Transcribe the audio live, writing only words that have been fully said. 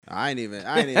I ain't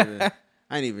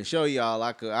even show y'all.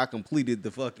 I completed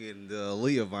the fucking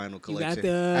Aaliyah vinyl collection.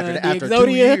 After 2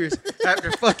 years.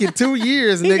 After fucking 2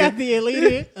 years, nigga. You got the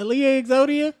Aaliyah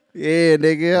Exodia? Yeah,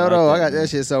 nigga. Hold on. I got that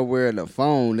shit somewhere in the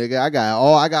phone, nigga. I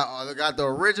got the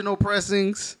original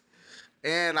pressings.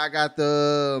 And I got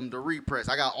the repress.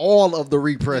 I got all of the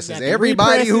represses.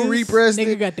 Everybody who repressed nigga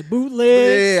it. got the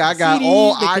bootlegs. Yeah, I got CDs,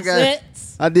 all.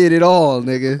 cassettes. I did it all,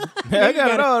 nigga. I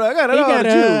got it all. I got it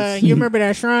all. You remember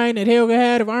that shrine that Helga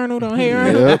had of Arnold on Hey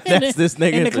Arnold? Yep. That's this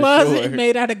nigga in the for closet sure.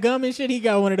 made out of gum and shit. He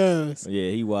got one of those. Yeah,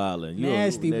 he wildin'.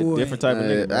 Nasty boy. Different type of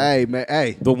nigga. Bro. Hey, man.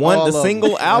 Hey. The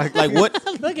single out, like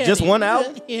what? Look at Just him. one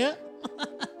out? Yeah.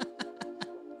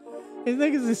 This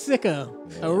nigga's a sicko.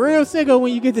 Yeah. A real sicko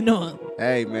when you get to know him.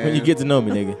 Hey, man. When you get to know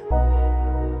me, nigga.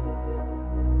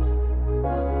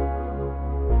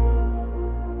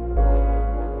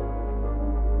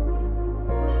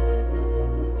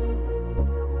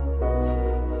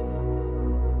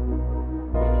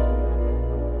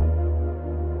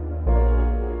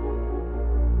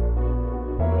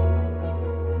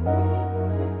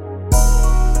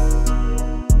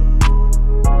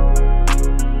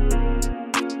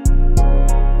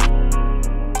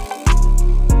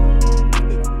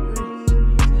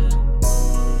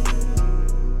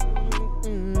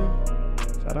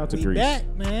 To we grease. Back,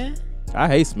 man. I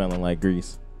hate smelling like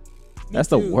grease. That's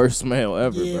the worst smell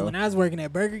ever, yeah, bro. when I was working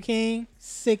at Burger King,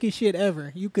 sickest shit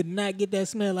ever. You could not get that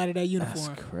smell out of that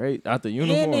uniform. That's great. Out the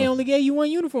uniform. And they only gave you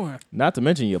one uniform. Not to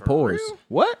mention your pores. Real?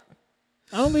 What?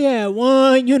 I only had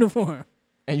one uniform.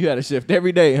 And you had to shift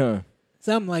every day, huh?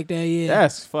 Something like that, yeah.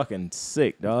 That's fucking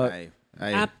sick, dog. Hey,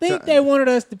 I think they wanted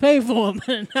us to pay for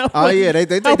them. Oh, yeah. They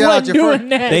take that out your first.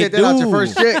 They take that out your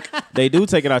first check. They do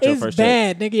take it out your first check.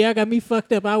 It's bad, nigga. Y'all got me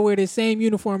fucked up. I wear the same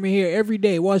uniform in here every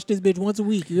day. Wash this bitch once a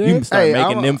week. You You heard? start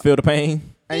making them feel the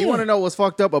pain. And you want to know what's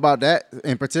fucked up about that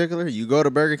in particular? You go to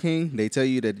Burger King, they tell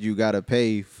you that you got to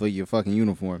pay for your fucking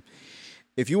uniform.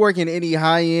 If you work in any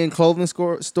high-end clothing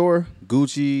store,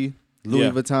 Gucci, Louis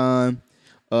Vuitton,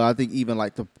 I think even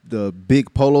like the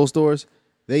big polo stores,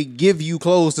 they give you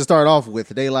clothes to start off with.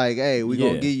 They like, hey, we're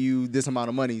going to give you this amount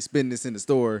of money, spend this in the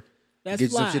store, get you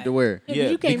some shit to wear. Yeah,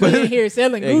 you can't be in here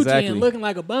selling Gucci and looking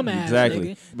like a bum ass.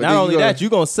 Exactly. Nigga. Not only that, you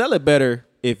going to sell it better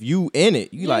if you in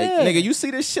it. You like, nigga, you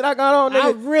see this shit I got on, nigga? I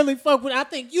really fuck with I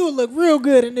think you would look real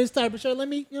good in this type of shirt. Let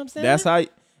me, you know what I'm saying? That's how,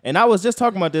 and I was just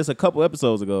talking about this a couple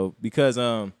episodes ago because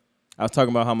I was talking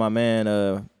about how my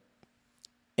man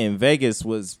in Vegas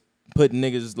was putting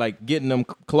niggas, like getting them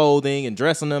clothing and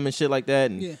dressing them and shit like that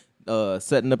and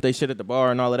setting up their shit at the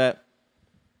bar and all of that.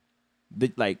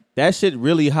 Like, that shit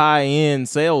really high-end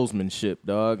salesmanship,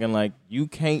 dog. And, like, you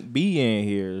can't be in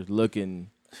here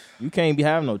looking... You can't be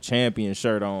having no champion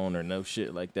shirt on or no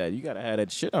shit like that. You got to have that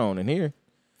shit on in here.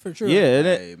 For sure. Yeah,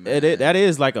 that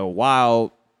is like a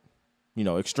wild,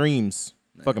 extremes.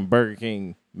 Fucking Burger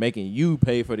King making you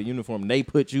pay for the uniform they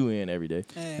put you in every day.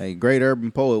 Hey, great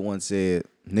urban poet once said,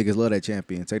 niggas love that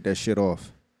champion. Take that shit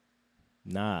off.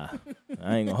 Nah,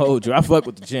 I ain't gonna hold you. I fuck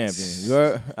with the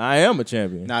champion. I am a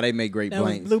champion. Nah, they make great that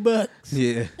blanks. Blue Bucks.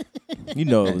 Yeah. You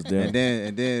know it was them.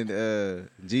 And then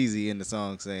Jeezy in the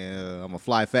song saying, I'm a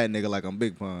fly fat nigga like I'm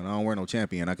Big Pun. I don't wear no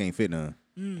champion. I can't fit none.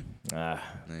 You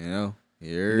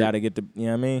You gotta get the, you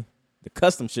know what I mean? The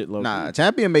custom shit logo. Nah,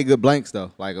 Champion make good blanks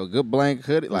though. Like a good blank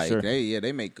hoodie. For like sure.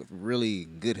 they make really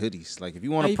good hoodies. Like if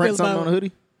you want How to you print feel something about- on a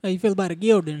hoodie. How you feel about a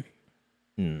Gildan?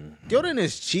 Gildan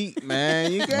is cheap,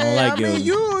 man. You can't. I don't like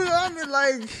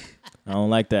Gildan. I don't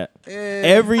like that. I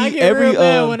get real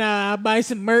mad when I buy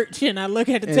some merch and I look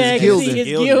at the tag and see it's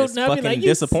Gildan. It's And I be fucking like,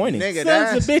 disappointing. Nigga,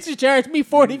 sons of bitches charge me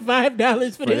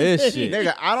 $45 for this shit.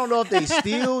 Nigga, I don't know if they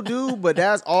still do, but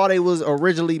that's all they was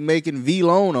originally making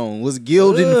V-Loan on was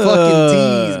Gildan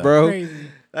fucking tees, bro. Crazy.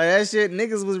 Like that shit,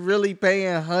 niggas was really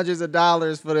paying hundreds of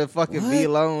dollars for the fucking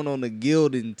V-Loan on the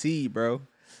Gildan tee, bro.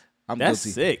 That's guilty.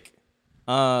 sick.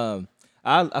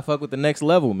 I fuck with the next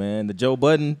level, man. The Joe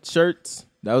Budden shirts.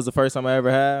 That was the first time I ever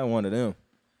had one of them.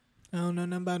 I don't know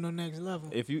nothing about no next level.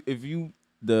 If you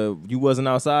wasn't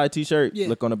outside t-shirt,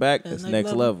 look on the back, that's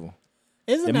next level.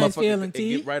 It's a Them nice motherfuckers, feeling, it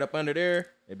T. get right up under there.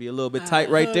 It'd be a little bit tight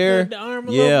right there. The arm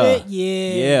a little bit.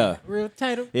 Yeah. Real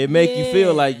tight. It make you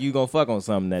feel like you gonna fuck on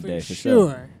something that day for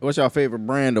sure. What's your favorite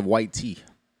brand of white tee?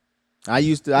 I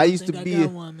used to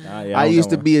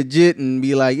be a jit and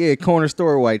be like, yeah, corner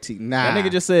store white tee. Nah, that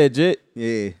nigga just said jit.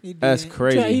 Yeah, that's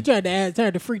crazy. He tried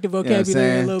to freak the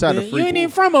vocabulary a little tried bit. To you ain't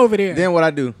even from over there. Then what I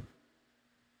do?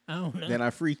 I don't know. Then I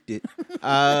freaked it.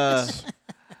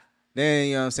 Then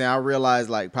you know what I'm saying. I realized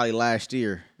like probably last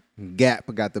year,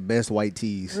 Gap got the best white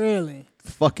tees. Really?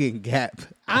 Fucking Gap.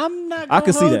 I'm not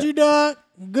gonna hold you, dog.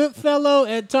 Goodfellow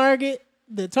at Target.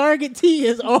 The Target tee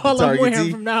is all I'm Target wearing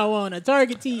tee? from now on. A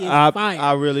Target tee is fire.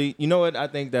 I really, you know what? I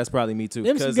think that's probably me too.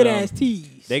 Them some good ass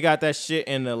tees. They got that shit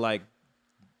in the like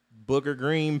booger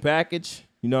green package.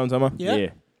 You know what I'm talking about? Yep. Yeah,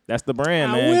 that's the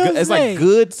brand, I man. will It's say, like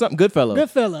good something. Goodfellow.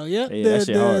 Goodfellow, yep. Yeah, that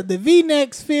shit hard. The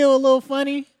V-necks feel a little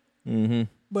funny, Mm-hmm.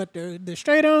 but the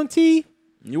straight on tee,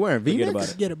 You wearing V-necks? about it.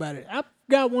 forget about it. I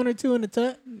got one or two in the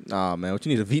tuck. Nah, man, what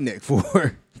you need a V-neck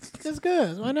for? Just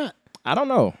cuz. Why not? I don't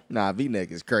know. Nah, V-neck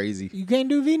is crazy. You can't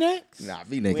do V-necks? Nah,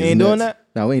 V-neck We is ain't doing nuts. that?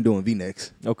 No, we ain't doing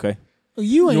V-necks. Okay. Oh,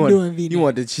 you ain't doing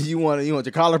V-necks. You want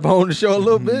your collarbone to show a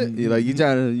little bit? You like you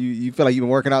trying to you feel like you've been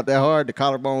working out that hard, the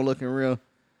collarbone looking real.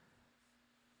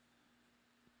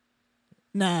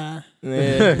 Nah. Yeah.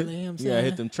 Really, I'm You gotta hit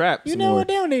saying. them traps. You know what?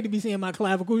 They don't need to be seeing my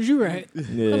clavicles. You right.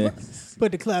 Yeah.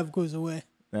 Put the clavicles away.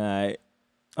 All right.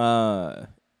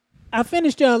 I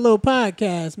finished y'all little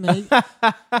podcast, man.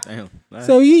 Damn.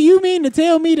 So you mean to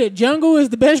tell me that Jungle is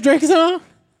the best Drake song?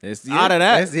 It's, Out of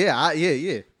that?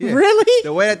 Yeah. Really?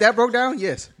 The way that broke down,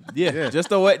 yes. Yeah. Just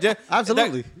the way.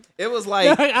 Absolutely. It was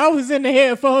like. I was in the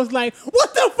headphones like,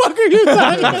 what the fuck are you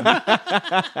talking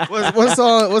about? What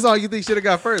song you think should have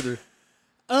got further?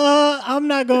 I'm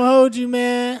not gonna hold you,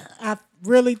 man. I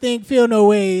really think Feel No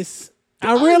Ways.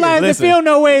 I realize that Listen. Feel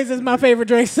No Ways is my favorite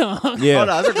Drake song. Yeah. Oh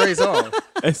no, that's a great song.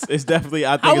 It's definitely.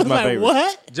 I I think was it's my like, favorite.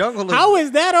 what? Jungle is How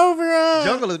is that over?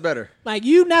 Jungle is better. Like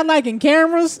you not liking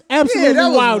cameras? Absolutely Yeah, that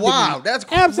was wild. to me. wild. That's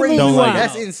crazy. absolutely Don't like wild. it.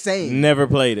 That's insane. Never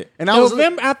played it. And I was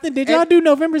November. I think did y'all do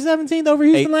November 17th over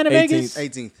Houston, Atlanta, 18th. Vegas?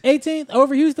 18th. 18th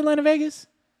over Houston, Atlanta, Vegas.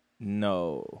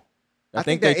 No. I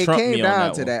think they that it trumped came me on down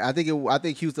that to one. that. I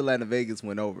think Houston, Atlanta, Vegas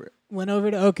went over it. Went over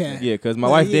to okay. Yeah, because my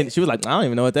Well, wife yeah. didn't. She was like, I don't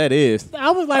even know what that is.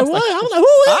 I was like, what? I was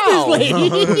like, who is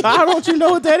this lady? How don't you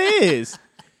know what that is?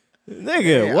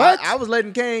 Nigga, Yeah, what? I was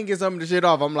letting Kane get some of the shit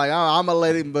off. I'm like, I'm gonna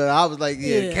let him, but I was like,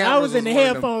 yeah. Yeah, I cameras was in the one of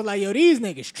them. headphones like, yo, these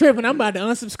niggas tripping. I'm about to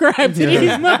unsubscribe to these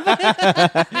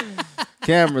motherfuckers.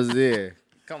 Cameras, yeah.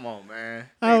 Come on, man.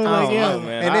 I was like, don't know, yo,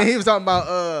 man. And then he was talking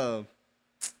about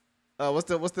what's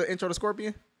the intro to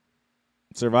Scorpion?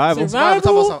 Survival.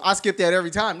 Survival? I skip that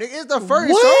every time. Nigga, it's the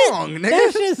first what? song, nigga.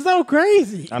 That shit's so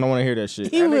crazy. I don't want to hear that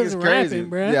shit. He That was nigga's crazy, rapping,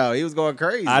 bro. Yo, he was going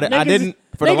crazy. I Niggas- didn't.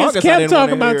 For the Niggas longest, I kept didn't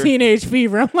talking wanna about hear. Teenage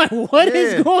Fever. I'm like, what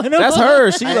is Yeah. going on? That's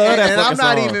her. She and, love that and I'm fucking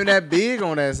not song. even that big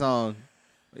on that song.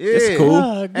 Yeah. It's cool.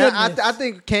 Oh, And goodness. I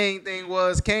think Kane thing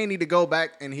was Kane need to go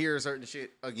back and hear certain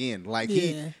shit again. Like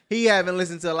Yeah. he haven't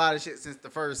listened to a lot of shit since the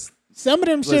first. Some of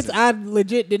them Listen. shits I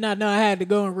legit did not know. I had to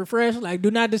go and refresh. Like, Do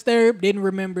Not Disturb, didn't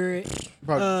remember it.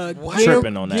 What?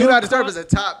 Tripping on that. Do Not Disturb is a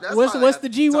top. That's What's probably what's the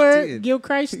G top word? 10. Gil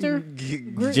Chrysler?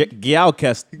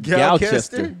 Galchester.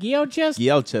 Galchester? Gilchester?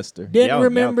 Galchester. Didn't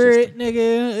remember Galchester. it, nigga.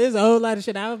 There's a whole lot of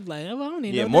shit. I was like, oh, I don't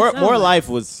even Yeah, know more what that sound like. life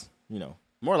was,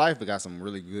 More Life got some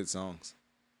really good songs.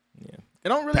 yeah. It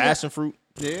don't really. Passion fruit.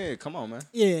 Yeah, come on, man.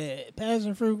 Yeah,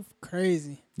 Passion Fruit,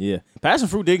 crazy. Yeah, passion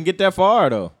fruit didn't get that far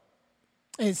though.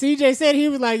 And CJ said he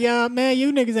was like, yo, man,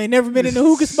 you niggas ain't never been in the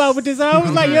hookah spot with this. I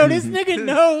was like, yo, this nigga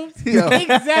knows Yo.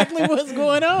 exactly what's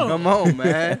going on. Come on,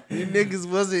 man. You niggas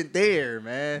wasn't there,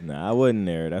 man. Nah, I wasn't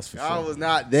there. That's for Y'all sure. was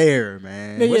not there,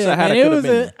 man. But Wish I had man, a it coulda was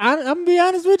been. I'm gonna be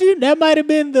honest with you, that might have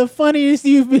been the funniest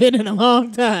you've been in a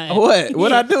long time. What?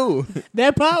 What'd I Yeah. do?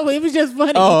 That probably, it was just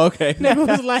funny. Oh, okay. Nigga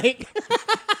was like,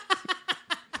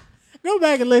 go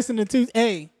back and listen to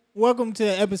Hey, welcome to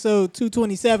episode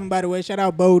 227, by the way. Shout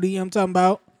out Bodie, I'm talking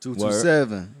about.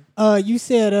 227. You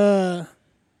said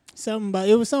something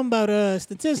about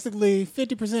statistically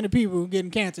 50% of people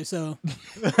getting cancer, so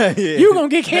you gonna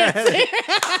get cancer.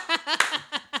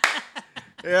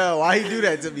 Yeah, why he do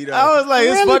that to me though? I was like,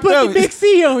 it's Really fucked put up. the big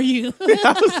C on you.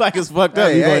 I was like, it's fucked up.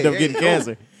 Hey, You gonna hey, end up hey, getting yo.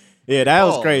 cancer. Yeah, that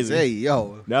was Oh, crazy. Hey,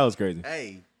 yo. That was crazy.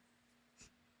 Hey.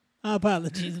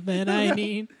 Apologies, man. I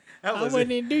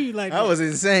wouldn't even do you like that. That was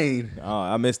insane. Oh,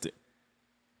 I missed it.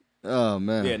 Oh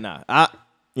man. Yeah, nah. I've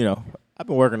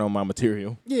been working on my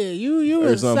material. Yeah, you Or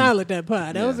was something. solid that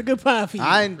pod. That was a good pod for you.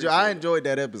 I enjoyed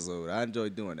that episode. I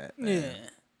enjoyed doing that. Man.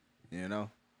 Yeah. You know.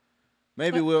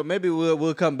 Maybe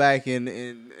we'll come back in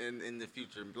the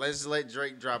future. Let's let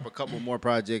Drake drop a couple more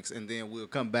projects and then we'll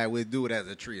come back. We'll do it as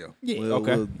a trio. Yeah.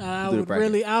 Okay. I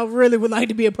bracket. really would like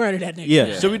to be a part of that nigga.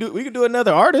 Yeah. Should we could do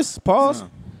another artist? Pause.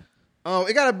 Oh,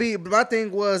 it gotta be. My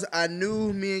thing was, I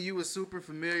knew me and you was super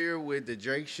familiar with the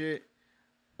Drake shit.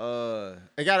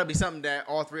 It gotta be something that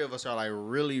all three of us are like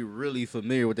really, really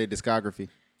familiar with their discography.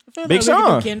 I feel Big like we could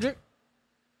do Sean. Kendrick.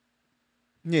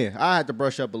 Yeah, I had to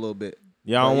brush up a little bit.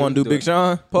 Y'all don't But want to you do can Big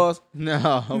Sean? Pause. No,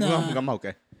 Nah. I'm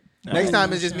okay. Next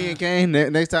time it's just me and Kane.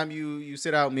 Next time you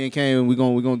sit out, me and Kane, we're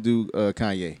gonna do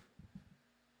Kanye.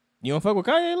 You don't fuck with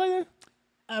Kanye like that?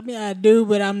 I mean, I do,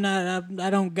 but I'm not.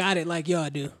 I don't got it like y'all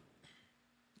do.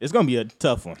 It's gonna be a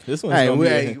tough one. This one's Hey,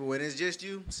 gonna be. when it's just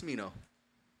you, Smino.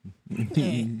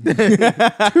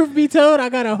 Truth be told, I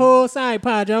got a whole side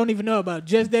pod I don't even know about,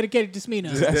 just dedicated to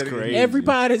Smino. That's crazy. Every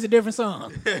pod is a different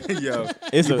song. Yo,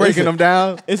 It's breaking them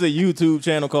down. It's a YouTube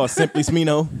channel called Simply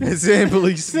Smino.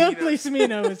 Simply Simply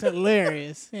Smino is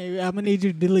hilarious. Hey, I'm gonna need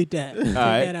you to delete that. Take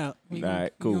that out. All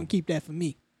right, cool. You gonna keep that for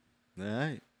me. All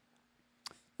right.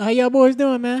 How y'all boys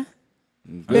doing, man?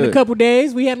 Been a couple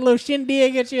days. We had a little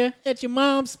shindig at your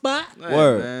mom's spot. Hey,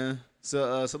 Word. man.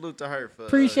 So salute to her for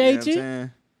Appreciate you. know what I'm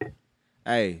saying?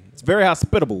 Hey, It's a very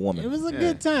hospitable woman. It was a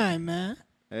good time, man.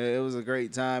 it was a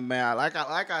great time, man. Like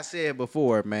I said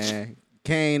before, man.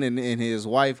 Kane and his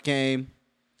wife came,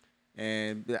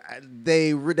 and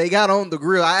they got on the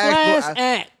grill.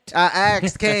 I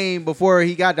asked Kane before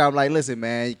he got there. I'm like, listen,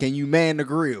 man, can you man the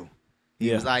grill?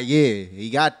 He was like, yeah.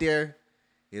 He got there.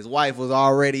 His wife was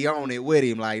already on it with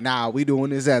him. Like, nah, we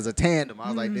doing this as a tandem. I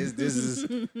was like, this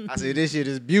is. I said, this shit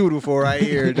is beautiful right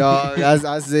here, dog.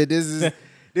 I said, this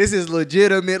is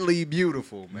legitimately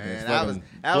beautiful, man. That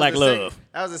was love.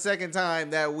 That was the second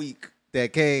time that week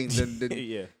that came.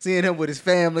 Yeah. Seeing him with his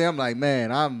family, I'm like, man,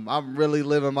 I'm really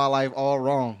living my life all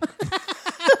wrong.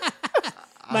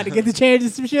 About to get the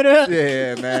changes some shit up.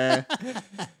 Yeah, man.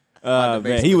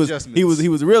 Man, he was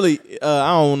really. I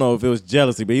don't know if it was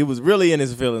jealousy, but he was really in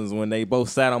his feelings when they both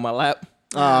sat on my lap.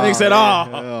 They said,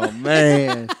 oh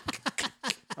man.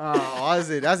 I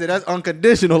said that's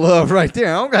unconditional love right there.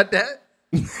 I don't got that.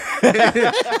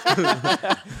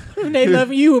 They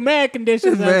loving you with mad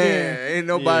conditions out there. Man, ain't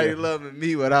nobody loving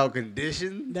me without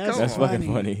conditions. That's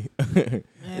fucking funny. Man,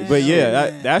 But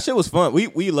yeah, that shit was fun.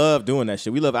 We love doing that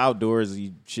shit. We love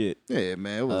outdoorsy shit. Yeah,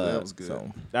 man, that was good.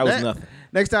 So that was nothing.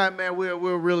 Next time, man, we'll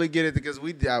really get it because I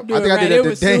it did right. it It the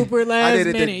was day. super last I did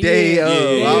it the minute. day Yeah.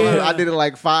 of. Yeah. I did it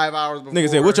like 5 hours before. Nigga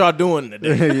said, "What y'all doing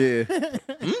today?" Yeah.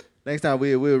 Next time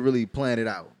we'll really plan it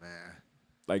out, man.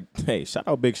 Like, hey, shout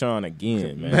out Big Sean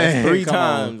again, man. Man, That's 3 come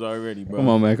on. times already, bro. Come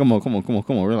on, man. Come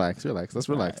on. Relax. Let's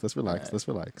relax.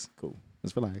 Cool.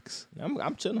 Let's relax.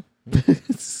 I'm chilling.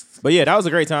 But yeah, that was a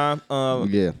great time.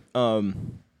 Yeah.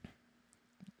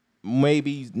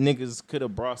 Maybe niggas could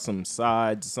have brought some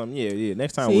sides, something. Yeah.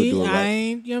 Next time See, we'll do it. Right.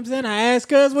 you know what I'm saying? I asked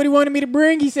Cuz what he wanted me to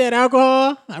bring. He said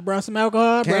alcohol. I brought some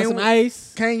alcohol. Brought some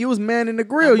ice. Kane, you was manning the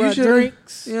grill. I brought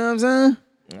drinks. You know what I'm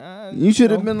saying? You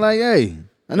should have been like, hey.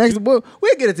 Next, we'll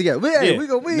get it together. Yeah. We're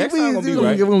gonna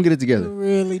gonna get it together. We'll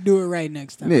really do it right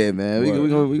next time. Yeah, man. We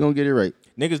gonna get it right.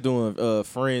 Niggas doing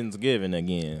Friendsgiving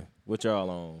again. What y'all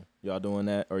on? Y'all doing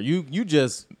that? Or you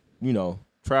just,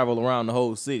 travel around the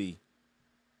whole city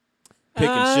picking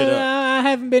shit up? I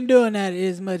haven't been doing that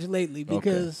as much lately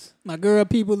because my girl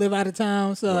people live out of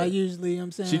town, so I usually,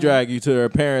 I'm saying. She drag you to her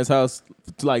parents' house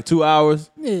to like 2 hours?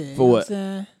 Yeah. For what?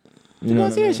 You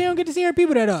don't see her. She don't get to see her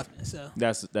people that often, so.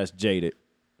 That's jaded.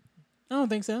 I don't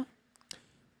think so.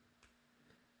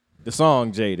 The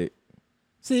song Jaded.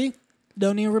 See?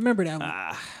 Don't even remember that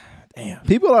one. Damn.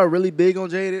 People are really big on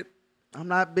Jaded. I'm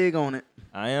not big on it.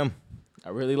 I am. I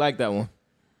really like that one.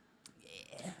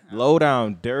 Yeah. Low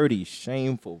down, dirty,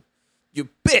 shameful. You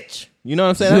bitch. You know what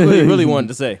I'm saying? That's what he really wanted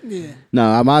to say. Yeah.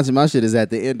 No, my shit is at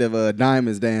the end of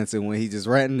Diamonds Dancing when he just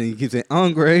ranting and he keeps saying,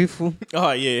 ungrateful.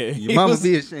 Oh, yeah. Your mama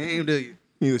be ashamed of you.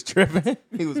 He was tripping.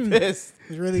 He was pissed.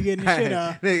 He's really getting his shit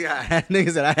off.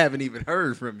 Nigga said, I haven't even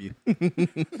heard from you.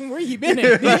 Where you been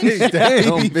at, bitch?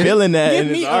 Damn, He bitch. feeling that Give in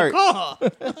his me a art. call.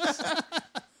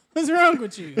 What's wrong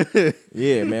with you?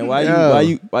 Yeah, man.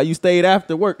 Why you stayed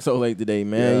after work so late today,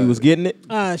 man? Yeah. You was getting it?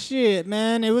 Ah, shit,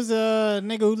 man. It was a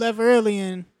nigga who left early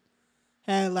and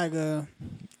had like a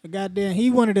goddamn. He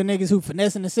one of the niggas who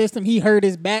finessing the system. He hurt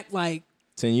his back like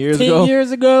 10 years 10 ago? years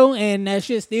ago, and that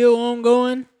shit still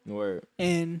ongoing. Word.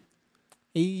 And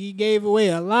he gave away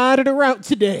a lot of the route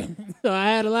today, so I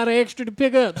had a lot of extra to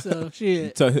pick up. So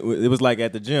shit, So it was like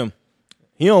at the gym.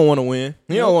 He don't want to win.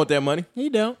 He don't want that money. he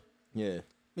don't. Yeah.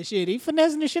 But shit, he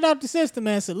finessing the shit out the system,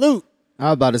 man. Salute. I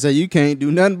was about to say, you can't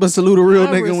do nothing but salute a real I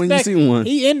nigga when you respect see it. one.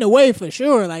 He in the way for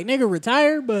sure. Like nigga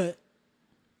retired, but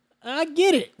I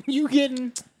get it. You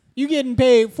getting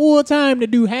paid full time to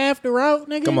do half the route,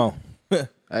 nigga. Come on.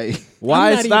 Hey, Why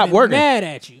I'm not stop even working? Mad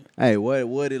at you. hey,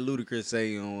 what did Ludacris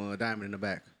say on Diamond in the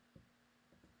Back?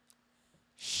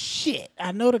 Shit,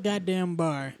 I know the goddamn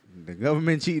bar. The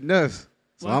government cheating us,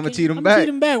 so I'm gonna can't- cheat them I'ma back. cheat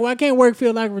him back. Why can't work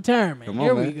feel like retirement? Come on,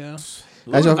 Here man. we go.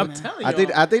 That's your, I'm telling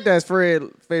I think that's Fred's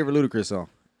favorite Ludacris song.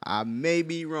 I may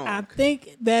be wrong. I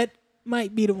think that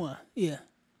might be the one. Yeah.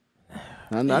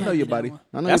 I know your body.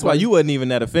 I know That's your why body. you wasn't even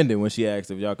that offended when she asked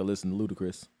if y'all could listen to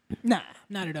Ludacris. Nah,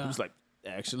 not at all. I was like,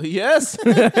 actually, yes.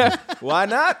 Why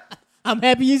not? I'm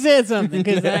happy you said something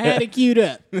because I had it queued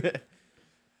up.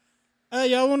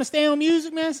 Y'all want to stay on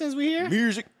music, man, since we here?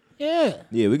 Music. Yeah.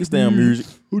 Yeah, we can stay on music.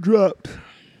 Who dropped?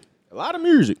 A lot of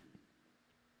music.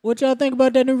 What y'all think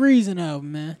about that new Reason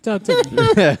album, man? Talk to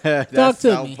me. That's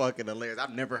to me. fucking hilarious.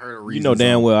 I've never heard of Reason. You know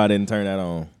damn well I didn't turn that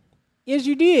on. Yes,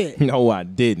 you did. No, I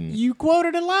didn't. You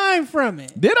quoted a line from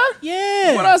it. Did I?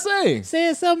 Yeah. What'd I say?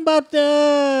 Said something about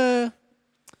the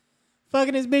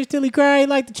fucking this bitch till he cried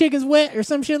like the chicken's wet or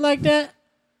some shit like that.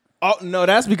 Oh, no,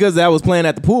 that's because I was playing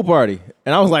at the pool party.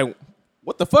 And I was like,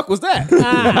 what the fuck was that?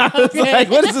 I was like,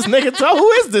 what is this nigga talking?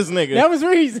 Who is this nigga? That was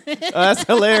Reason. That's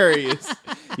hilarious.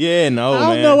 Yeah, no, man.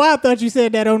 I don't know why I thought you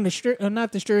said that on the stream,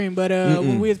 not the stream, but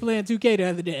when we was playing 2K the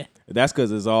other day. That's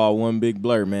because it's all one big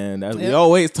blur, man. We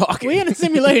always talking. We in a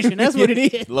simulation. That's what it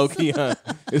is. Low key, huh?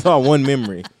 It's all one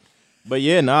memory. But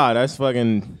yeah, nah, that's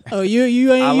fucking. Oh,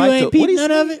 you ain't peeped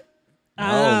none of it?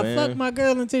 I man. fucked my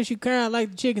girl until she cried like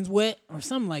the chicken's wet or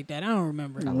something like that. I don't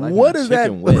remember. What is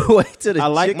that? Wait till the I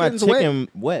like my chicken's chicken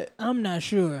wet. I'm not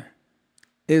sure.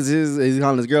 Is he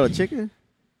calling this girl a chicken?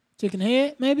 Chicken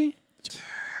head, maybe?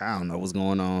 I don't know what's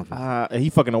going on.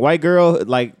 He fucking a white girl,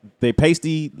 like they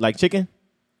pasty like chicken.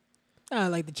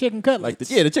 Like the chicken cutlets.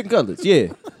 The chicken cutlets.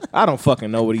 Yeah, I don't fucking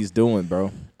know what he's doing,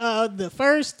 bro. The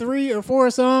first 3 or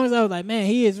 4 songs, I was like, man,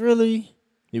 he is really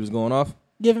He was going off.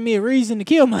 giving me a reason to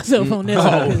kill myself on this.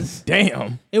 Oh,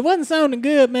 damn. It wasn't sounding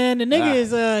good, man. The nigga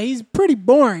is he's pretty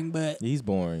boring, but He's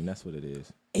boring. That's what it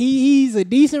is. he's a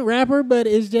decent rapper, but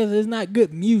it's not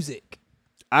good music.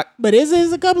 But it's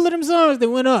a couple of them songs that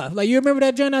went off. Like, you remember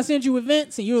that joint I sent you with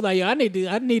Vince, and you were like, yo, I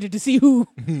needed to see who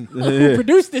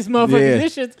produced this motherfucker. Yeah.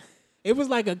 This shit, it was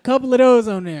like a couple of those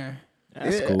on there.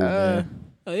 That's cool, man.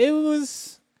 It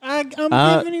was. I'm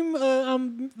giving him.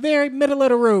 I'm very middle of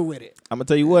the road with it. I'm gonna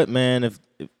tell you what, man. If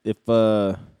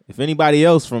anybody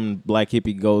else from Black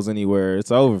Hippie goes anywhere,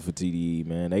 it's over for TDE,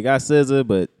 man. They got SZA,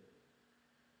 but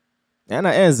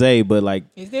and Zay, but like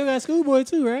They still got Schoolboy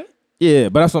too, right? yeah,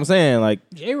 but that's what I'm saying. Like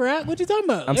J-Rock, what you talking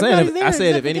about? I'm Everybody's saying, there I said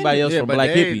if except for anybody Kendrick. else from Black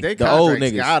Hippie, they the old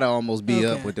contracts niggas, gotta almost be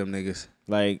Okay. up with them niggas.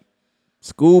 like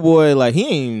Schoolboy, like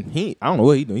he I don't know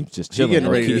what he doing. He's just chilling. getting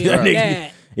ready to that drop.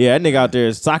 nigga, yeah, that nigga out there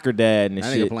is soccer dad and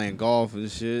That shit. nigga playing golf and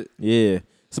shit. Yeah.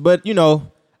 So, but you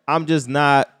know, I'm just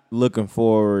not looking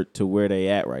forward to where they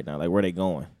at right now. Like where they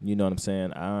going. You know what I'm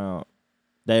saying? I don't.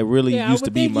 That really Yeah, used I to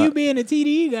would be think my. you being a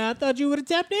TDE guy, I thought you would have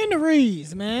tapped into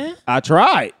Reese, man. I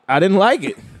tried. I didn't like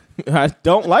it. I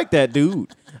don't like that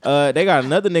dude. They got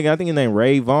another nigga. I think his name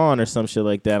Ray Vaughn or some shit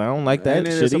like that. I don't like that And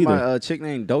then shit there's somebody, either. a chick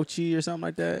named Doechii or something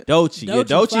like that. Doechii. Yeah, Doechii's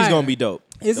Doechii's fire. gonna be dope.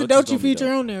 It's a Doechii's gonna Doechii be feature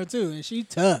dope. on there too, and she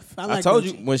tough. I like I told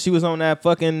you when she was on that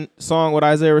fucking song with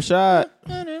Isaiah Rashad.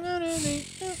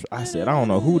 I said I don't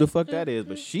know who the fuck that is,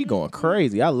 but she going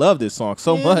crazy. I love this song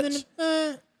so much.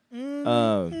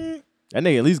 That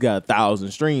nigga at least got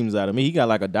 1,000 streams out of me. He got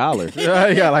like $1. Yeah,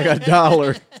 he got like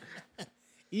 $1.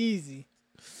 Easy.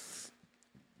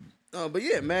 But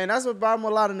yeah, man, that's what problem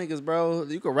with a lot of niggas, bro.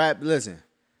 You can rap. Listen,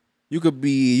 you could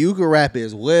rap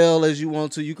as well as you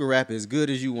want to. You can rap as good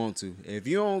as you want to. If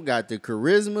you don't got the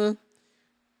charisma,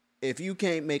 if you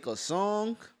can't make a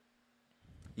song,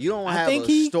 you don't have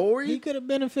a story. He could have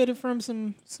benefited from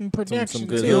some production.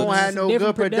 good too. You don't hooks. have Some no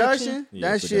different good production.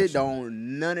 Yeah, that shit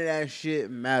production. none of that shit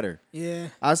matter. Yeah.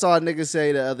 I saw a nigga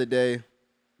say the other day,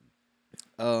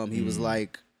 he was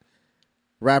like,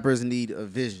 rappers need a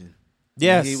vision.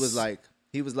 Yes. He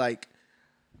was like,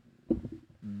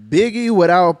 Biggie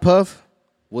without Puff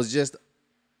was just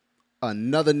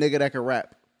another nigga that could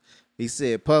rap. He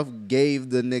said Puff gave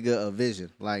the nigga a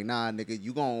vision. Like, nah, nigga,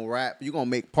 you gonna rap, you gonna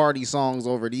make party songs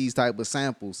over these type of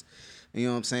samples. You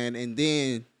know what I'm saying? And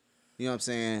then, you know what I'm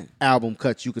saying, album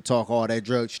cuts, you could talk all that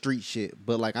drug street shit.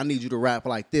 But like, I need you to rap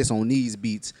like this on these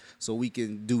beats so we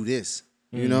can do this.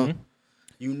 You know?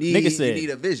 You need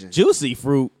a vision. Juicy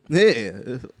Fruit Yeah.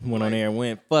 went on there and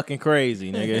went fucking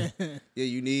crazy, nigga. Yeah,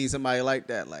 you need somebody like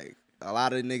that. Like, a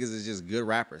lot of niggas is just good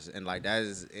rappers, and like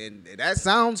that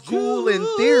sounds cool in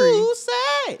theory,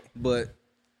 but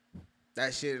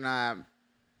that shit not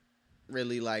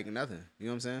really like nothing. You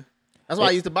know what I'm saying? That's why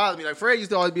it used to bother me. Like Fred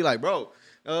used to always be like, "Bro,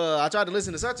 I tried to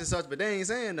listen to such and such, but they ain't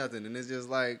saying nothing," and it's just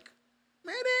like,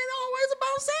 man, they ain't always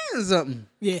about saying something.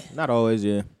 Yeah. Not always,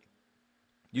 yeah.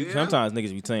 Yeah. Sometimes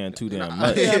niggas be saying too damn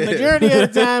much. Yeah, majority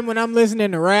of the time when I'm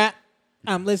listening to rap,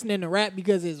 I'm listening to rap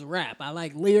because it's rap. I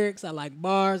like lyrics, I like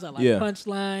bars, I like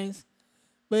punchlines.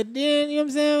 But then, you know what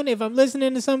I'm saying? If I'm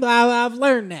listening to something, I've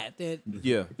learned that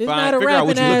Yeah. this not a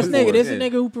rapping ass nigga. This is a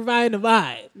nigga who providing a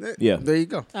vibe. Yeah. There you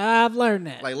go. I've learned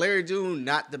that. Like Larry June,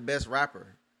 not the best rapper,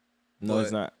 No,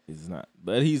 it's not. It's not.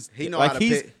 But he know how to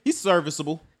pick. He's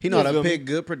serviceable. He know how to pick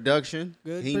good production.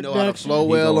 He know how to production. flow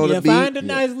well on the beat. Find a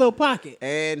nice little pocket.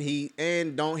 And he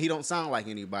don't sound like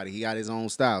anybody. He got his own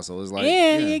style. So it's like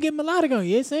he get melodic on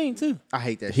you. He sing too. I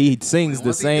hate that. He shit. sings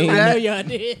the same. I know y'all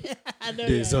did. I know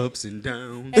There's ups and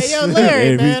downs. Hey yo,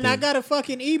 Larry, man, I got a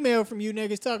fucking email from you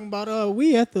niggas talking about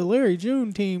we at the Larry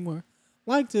June team were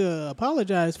like to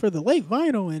apologize for the late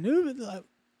vinyl and it was like,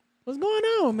 what's going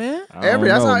on, man?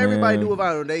 That's how everybody do a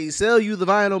vinyl. They sell you the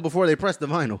vinyl before they press the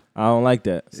vinyl. I don't like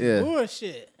that. Yeah.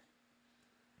 Bullshit.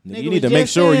 You need to make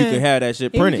sure you can have that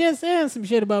shit printed. He was just saying some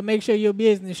shit about make sure your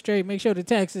business straight, make sure the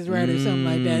tax is right or something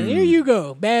like that. Here you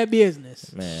go. Bad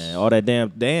business. Man, all that damn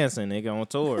dancing, nigga, on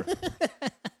tour.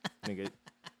 Nigga.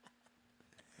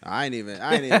 I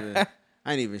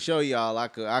ain't even show y'all.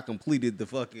 I completed the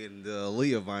fucking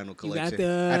Aaliyah vinyl collection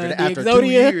after 2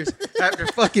 years. After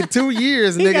fucking 2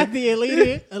 years, nigga. He got the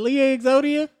Aaliyah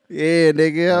Exodia. Yeah,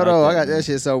 nigga. Hold on, I got that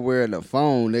shit somewhere in the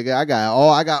phone, nigga. I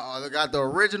got the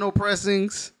original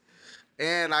pressings,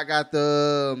 and I got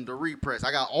the repress.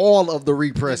 I got all of the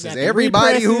represses.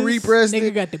 Everybody who repressed nigga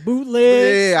it. got the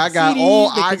bootlegs. Yeah, I got CDs,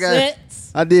 all. cassettes.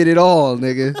 I did it all,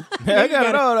 nigga. I got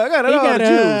it all. I got it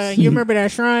all. You remember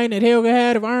that shrine that Helga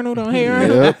had of Arnold on Hey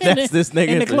Arnold? Yep. That's this nigga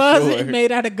in the for closet sure.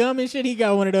 Made out of gum and shit. He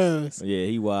got one of those. Yeah,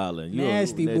 he wildin'.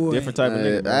 Nasty boy. Different type of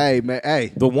nigga. Bro. Hey, man.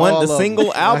 Hey. The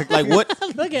single out, like what?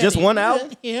 Just one out?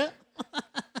 Yeah.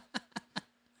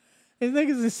 This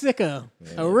nigga's a sicko.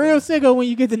 A real sicko when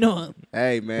you get to know him.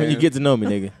 Hey, man. When you get to know me,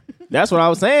 nigga. That's what I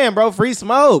was saying, bro. Free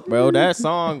Smoke, bro. That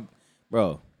song,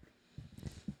 bro.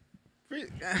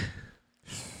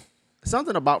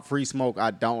 Something about Free Smoke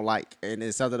I don't like, and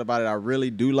it's something about it I really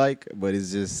do like, but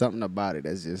it's just something about it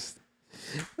that's just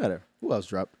whatever. Who else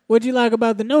dropped? What'd you like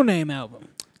about the No Name album?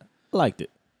 I liked it.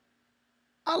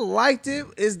 I liked it.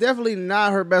 It's definitely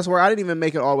not her best work. I didn't even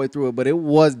make it all the way through it, but it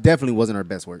definitely wasn't her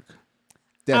best work.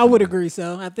 Definitely. I would agree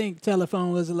so. I think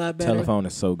Telephone was a lot better. Telephone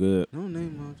is so good.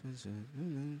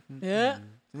 Yeah.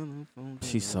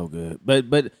 She's so good.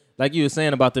 But like you were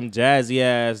saying about them jazzy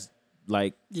ass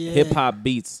like hip hop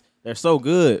beats, they're so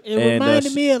good. It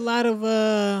reminded me a lot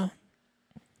of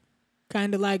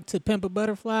kind of like To Pimp a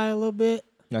Butterfly a little bit,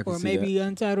 or maybe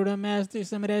Untitled Unmastered.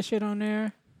 Some of that shit on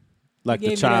there, like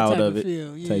the child of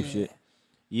it type shit.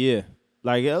 Yeah.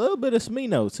 Like a little bit of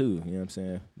Smino too, you know what I'm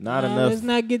saying? Not enough. Let's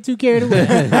not get too carried away.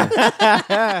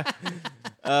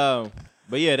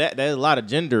 But yeah, there's a lot of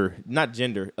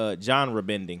genre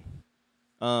bending.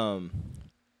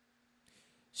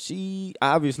 She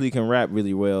obviously can rap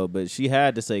really well, but she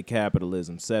had to say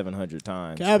capitalism 700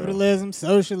 times. Capitalism,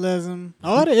 socialism,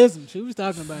 all the isms. She was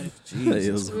talking about it.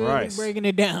 Jesus Christ. Breaking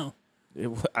it down.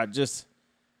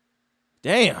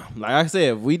 Damn, like I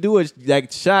said, if we do a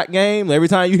shot game, every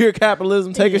time you hear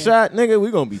capitalism, take a shot, nigga,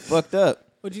 we gonna be fucked up.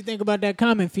 What'd you think about that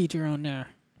comment feature on there?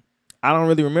 I don't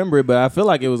really remember it, but I feel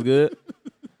like it was good.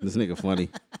 This nigga funny.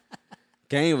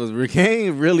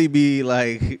 Kane really be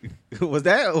like, was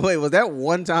that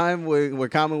one time where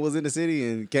Common was in the city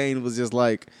and Kane was just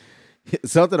like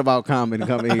something about Common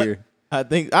coming here? I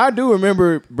think I do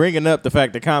remember bringing up the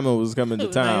fact that Common was coming to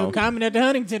town. Like Common at the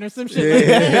Huntington or some shit.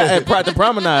 Like at the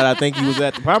Promenade, I think he was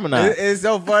at the Promenade. It's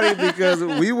so funny because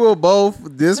we will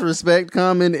both disrespect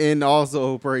Common and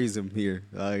also praise him here.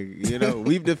 Like, you know,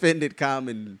 we've defended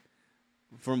Common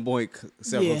from Boink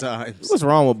several times. What's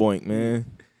wrong with Boink, man?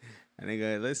 I think,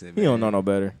 listen, he don't know no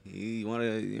better. He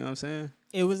wanted, you know what I'm saying?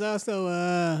 It was also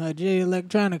a J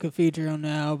Electronica feature on the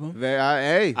album.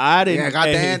 I didn't. I got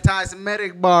the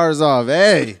anti-Semitic bars off.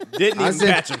 Hey, didn't even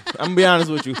catch him. I'm gonna be honest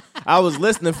with you. I was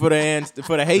listening for the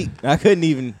hate. I couldn't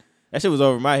even. That shit was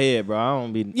over my head, bro. I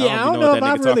don't know if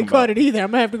I really caught it either.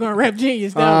 I'm gonna have to go on Rap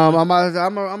Genius. I'm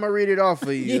gonna read it off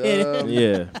for you.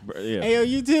 Yeah. Hey, yo,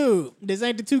 YouTube. This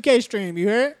ain't the 2K stream. You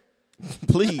heard?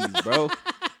 Please, bro.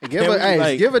 Give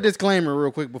a disclaimer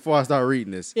real quick before I start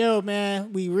reading this. Yo,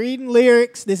 man, we reading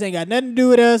lyrics. This ain't got nothing to do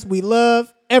with us. We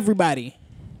love everybody.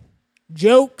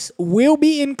 Jokes will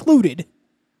be included,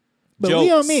 but we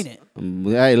don't mean it.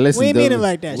 Hey, listen, we ain't mean it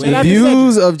like that. The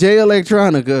views of J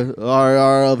Electronica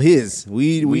are of his.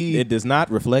 It does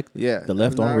not reflect the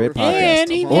Left on Red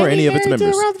podcast or any of its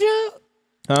members.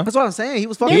 Huh? That's what I'm saying. He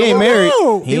was fucking. He ain't married.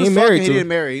 He was married. He didn't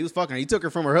marry. He was fucking. He took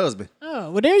her from her husband.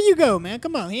 Oh, well, there you go, man.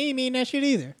 Come on. He ain't mean that shit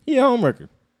either. He a homewrecker.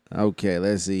 Okay,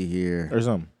 let's see here. Or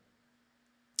something.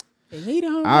 Is he the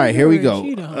homewrecker? All right, here we go.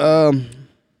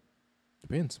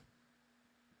 Depends.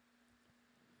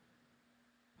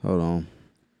 Hold on.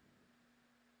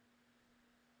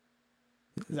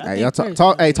 Hey, y'all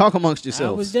talk. Hey, talk amongst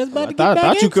yourselves. I was just about to get back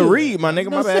thought you into could it. read, my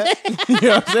nigga. My bad. You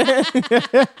know what I'm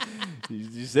saying?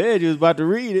 You said you was about to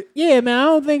read it. Yeah, man. I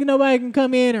don't think nobody can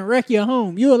come in and wreck your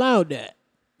home. You allowed that.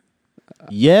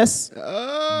 Yes,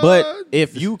 but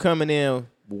if you coming in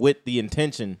with the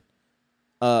intention,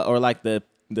 or like the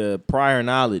prior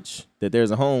knowledge that there's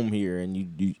a home here, and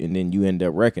you and then you end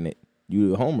up wrecking it,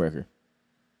 you a home wrecker.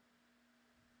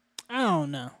 I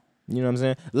don't know. You know what I'm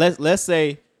saying? Let's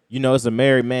say it's a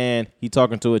married man. He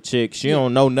talking to a chick. She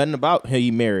don't know nothing about he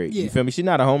married. Yeah. You feel me? She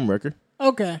not a home wrecker,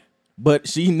 Okay. but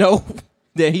she know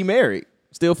that he married.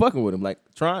 Still fucking with him,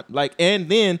 and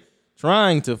then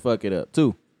trying to fuck it up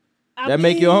too. That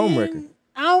make you a home wrecker.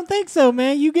 I don't think so,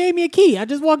 man. You gave me a key. I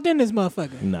just walked in this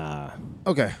motherfucker. Nah.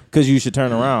 Okay. Because you should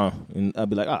turn around and I'll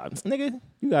be like, nigga,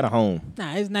 you got a home.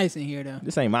 Nah, it's nice in here, though.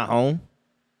 This ain't my home.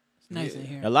 It's nice in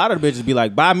here. A lot of the bitches be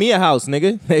like, buy me a house,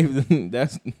 nigga.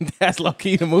 That's low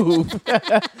key to move.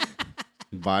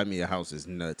 Buy me a house is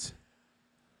nuts.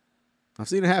 I've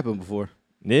seen it happen before.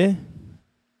 Yeah.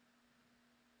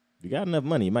 If you got enough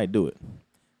money, you might do it.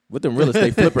 With them real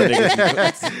estate flipper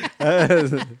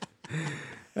niggas.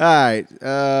 All right.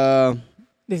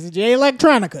 This is J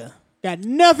Electronica. Got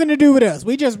nothing to do with us.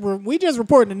 We just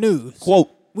reporting the news. Quote.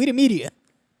 We the media.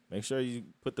 Make sure you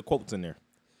put the quotes in there.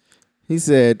 He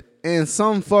said, and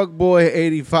some fuckboy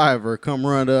 85er come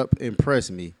run up and press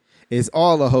me. It's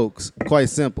all a hoax. Quite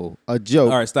simple. A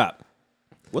joke. All right, stop.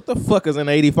 What the fuck is an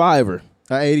 85er?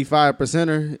 An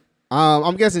 85%er.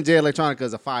 I'm guessing J Electronica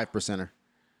is a 5%er.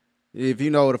 If you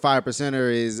know what a 5%er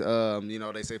is,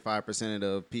 they say 5% of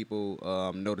the people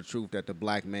know the truth that the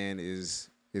black man is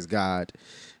God.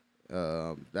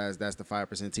 That's the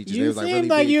 5% teachers. You seem really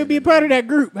like you'd be a part of that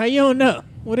group. How you don't know?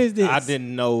 What is this? I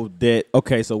didn't know that.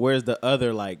 Okay, so where's the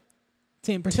other 10%.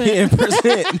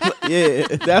 10%?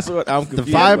 Yeah, that's what I'm confused.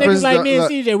 The 5%. Niggas like me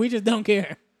and CJ, we just don't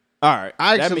care. All right.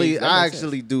 I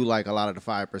actually do like a lot of the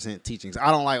 5% teachings.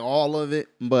 I don't like all of it,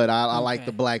 but I like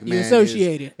the black man. You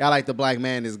associate it. I like the black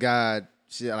man is God.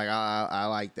 Shit, like I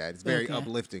like that. It's very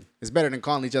uplifting. It's better than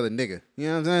calling each other nigga. You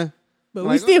know what I'm saying? But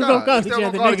we still gonna call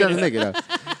each other nigga.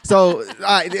 So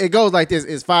it goes like this: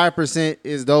 is 5%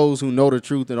 is those who know the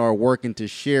truth and are working to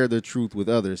share the truth with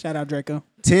others. Shout out Draco.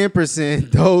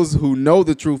 10% those who know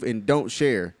the truth and don't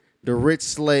share. The rich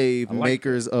slave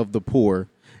makers of the poor.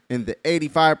 And the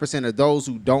 85% of those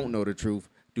who don't know the truth,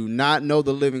 do not know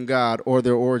the living God or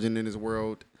their origin in this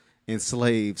world, and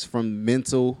slaves from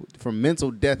mental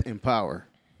death and power.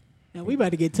 Now we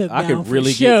about to get took down we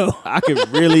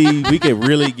could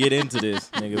really get into this,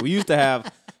 nigga. We used to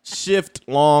have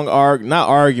not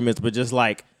arguments, but just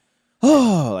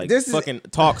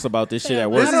talks about this shit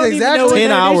at work. This is exactly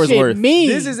 10 hours worth.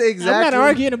 This is exactly. I'm not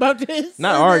arguing about this.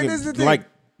 Not arguing, like.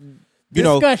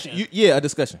 Discussion. A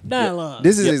discussion. Dialogue.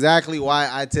 This is exactly why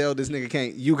I tell this nigga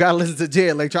Kane, you gotta listen to Jay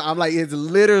Electronica. I'm like, it's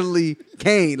literally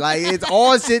Kane. Like, it's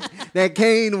all shit that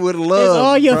Kane would love. It's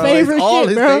all your favorite shit, all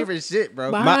his bro. favorite shit, bro.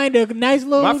 Behind a nice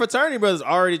little. My fraternity brothers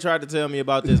already tried to tell me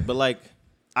about this, but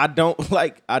I don't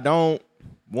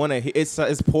want to.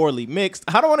 It's poorly mixed.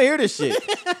 I don't want to hear this shit.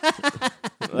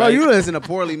 Bro, you listen to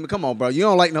poorly. Come on, bro. You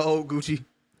don't like no old Gucci.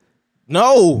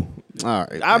 No. All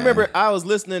right. I remember I was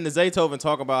listening to Zaytoven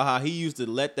talk about how he used to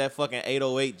let that fucking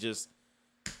 808 just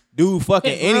do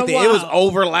fucking anything. It was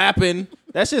overlapping.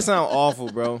 That shit sound awful,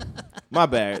 bro. My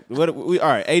bad. All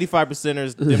right,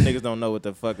 85%ers, them niggas don't know what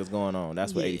the fuck is going on.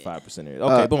 That's what 85% is.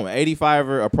 Okay, boom.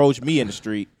 85er approached me in the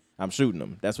street. I'm shooting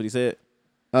them. That's what he said?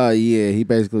 Yeah, he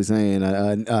basically saying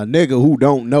a nigga who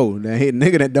don't know, a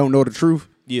nigga that don't know the truth.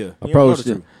 Yeah. Approached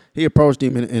him. He approached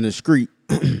him in the street.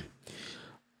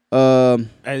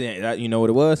 You know what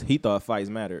it was? He thought fights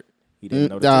mattered. He didn't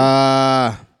know the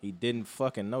truth. He didn't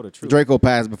fucking know the truth. Draco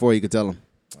passed before he could tell him.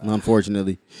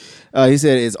 Unfortunately, he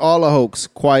said it's all a hoax.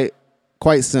 Quite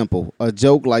simple. A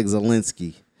joke like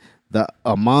Zelensky. The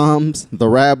imams, the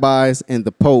rabbis, and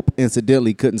the Pope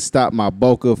incidentally couldn't stop my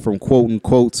Boca from quoting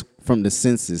quotes from the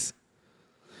census.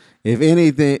 If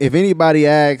anybody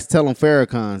asks, tell them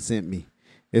Farrakhan sent me.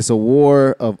 It's a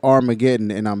war of Armageddon,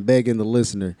 and I'm begging the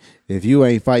listener, if you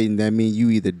ain't fighting, that means you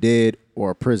either dead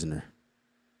or a prisoner.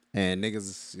 And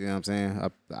niggas, you know what I'm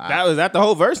saying? Was that the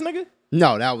whole verse, nigga?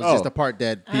 No, that was just the part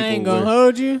that people I ain't gonna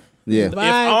hold you. Yeah. If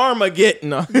Armageddon.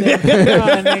 No.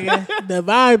 Nigga, the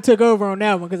vibe took over on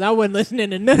that one because I wasn't listening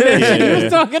to none of that shit he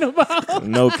was talking about.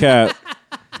 No cap.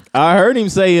 I heard him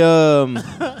say, damn.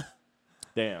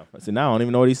 I said, now I don't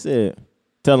even know what he said.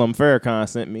 Tell him Farrakhan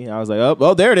sent me. I was like,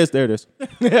 oh, there it is.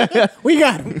 We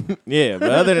got him. Yeah, but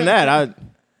other than that,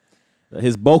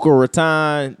 his Boca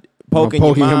Raton poking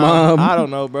your mom. I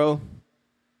don't know, bro.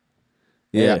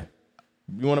 Yeah.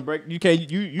 You want to break? You can't.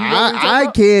 I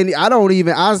can. I don't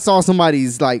even. I saw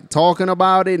somebody's like talking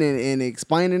about it and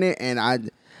explaining it,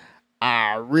 and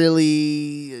I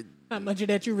really. How much of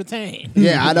that you retain?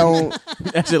 Yeah, I don't.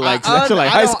 That shit like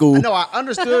high school. No, I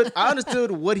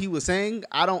understood what he was saying.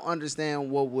 I don't understand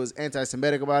what was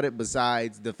anti-Semitic about it,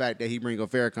 besides the fact that he bring up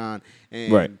Farrakhan,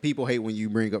 and people hate when you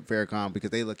bring up Farrakhan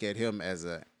because they look at him as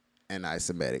a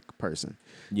anti-Semitic person.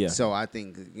 Yeah. So I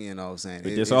think what I'm saying.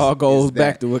 This all goes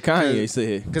back to what Kanye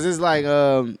said. Because it's like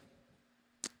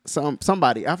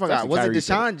somebody I forgot. Was it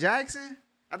Deshaun Jackson?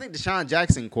 I think Deshaun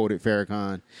Jackson quoted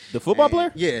Farrakhan. The football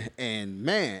player? Yeah, and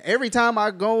man, anytime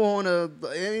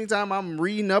I'm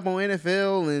reading up on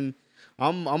NFL and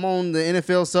I'm on the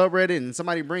NFL subreddit and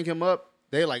somebody bring him up,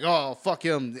 they like, oh, fuck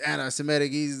him,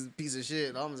 anti-Semitic, he's a piece of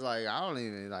shit. I'm just like, I don't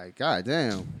even, like, god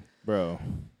damn. Bro.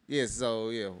 Yeah, so,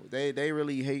 yeah, they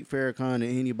really hate Farrakhan and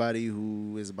anybody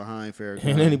who is behind Farrakhan.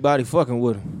 And anybody fucking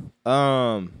with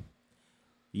him.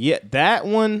 Yeah, that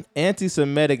one,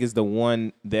 anti-Semitic, is the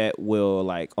one that will,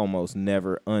 like, almost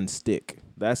never unstick.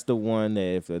 That's the one that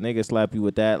if a nigga slap you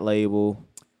with that label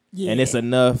and it's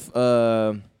enough,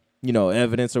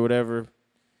 evidence or whatever,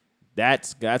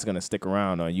 that's going to stick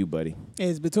around on you, buddy.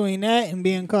 It's between that and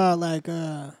being called, like,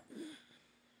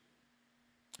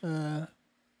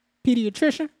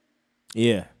 pediatrician.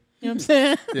 Yeah. You know what I'm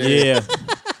saying?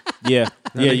 Yeah.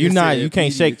 You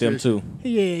can't shake them too.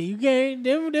 Yeah, you can't.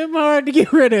 Them hard to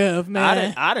get rid of,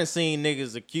 man. I done seen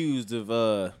niggas accused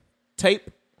of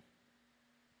tape.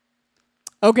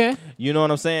 Okay. You know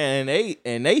what I'm saying?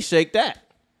 And they shake that.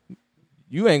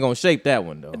 You ain't gonna shake that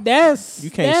one though.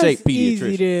 You can't shake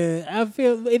pediatrician. Easy I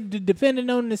feel it, depending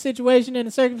on the situation and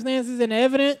the circumstances and the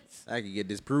evidence. I can get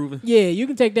disproven. Yeah, you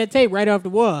can take that tape right off the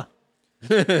wall.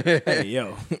 Hey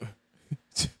yo,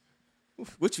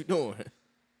 what you doing?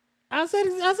 I said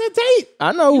tape.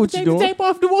 I know what you doing. Take the tape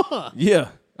off the wall. Yeah,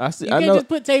 I see. You can't just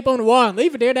put tape on the wall and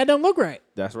leave it there. That don't look right.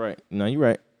 That's right. No, you're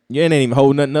right. You ain't even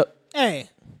holding nothing up. Hey,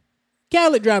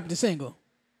 Khaled dropped the single.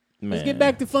 Man. Let's get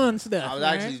back to fun stuff. I was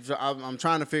actually, I'm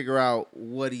trying to figure out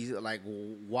what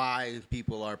why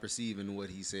people are perceiving what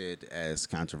he said as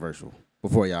controversial.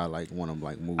 Before y'all want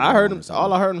to move. I heard him.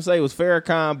 All I heard him say was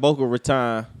Farrakhan, Boca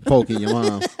Raton, poking your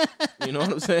mom. You know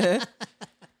what I'm saying?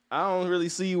 I don't really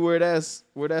see where that's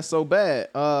so bad.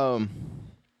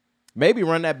 Maybe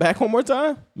run that back one more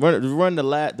time. Run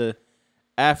the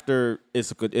after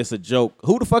it's a joke.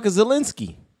 Who the fuck is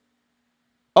Zelensky?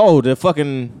 Oh, the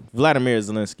fucking Vladimir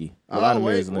Zelensky.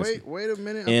 Wait a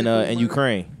minute. In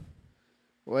Ukraine.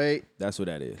 Wait. That's what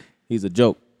that is. He's a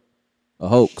joke. A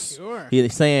hoax. Sure.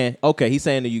 He's saying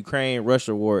the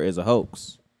Ukraine-Russia war is a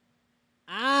hoax.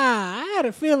 I had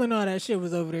a feeling all that shit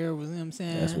was over there. Was him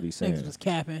saying? That's what he's saying. Niggas was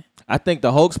capping. I think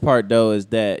the hoax part, though, is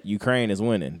that Ukraine is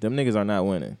winning. Them niggas are not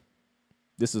winning.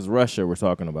 This is Russia we're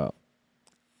talking about.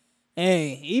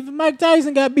 Hey, even Mike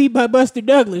Tyson got beat by Buster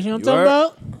Douglas. You know what I'm talking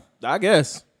about? I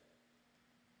guess.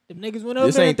 Them niggas went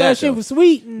over there and thought shit was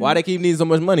sweet. Why they keep needing so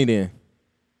much money then?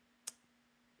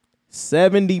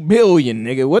 70 billion,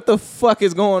 nigga. What the fuck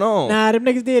is going on? Nah, them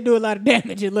niggas did do a lot of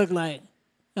damage, it looked like.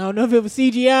 I don't know if it was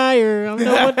CGI or I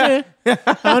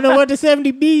don't know what the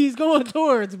 70 B is going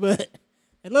towards, but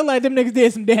it looked like them niggas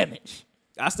did some damage.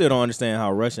 I still don't understand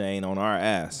how Russia ain't on our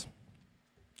ass.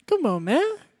 Come on, man.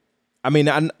 I mean,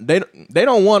 they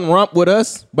don't want rump with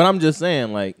us, but I'm just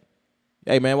saying, like,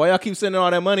 hey, man, why y'all keep sending all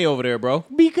that money over there, bro?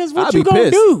 Because what you gonna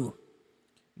do?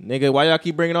 Nigga, why y'all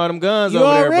keep bringing all them guns over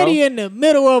there, bro? You already in the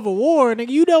middle of a war, nigga.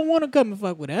 You don't want to come and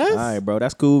fuck with us. All right, bro.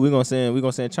 That's cool. We gonna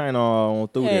send China on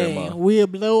through there, bro. We'll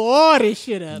blow all this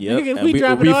shit up. Yep. Nigga, we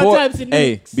dropping all types of nukes.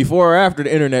 Hey, before or after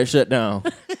the internet shut down?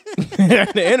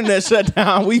 The internet shut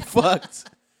down. We fucked.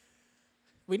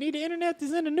 We need the internet to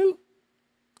send a nuke.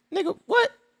 Nigga,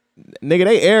 what? Nigga,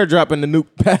 they airdropping the nuke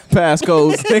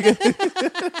passcodes,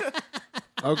 nigga.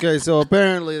 Okay, so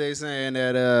apparently they saying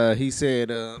that he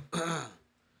said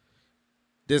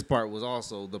this part was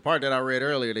also the part that I read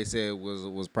earlier. They said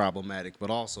was problematic, but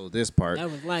also this part.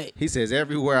 That was light. He says,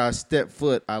 "Everywhere I step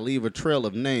foot, I leave a trail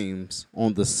of names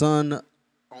on the sons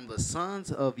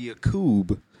of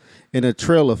Yaqub, in a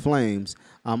trail of flames.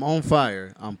 I'm on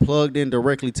fire. I'm plugged in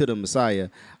directly to the Messiah.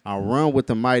 I run with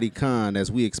the mighty Khan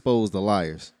as we expose the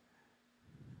liars."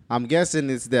 I'm guessing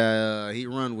it's that he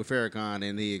run with Farrakhan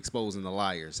and he exposing the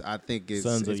liars. I think it's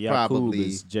probably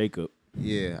is Jacob.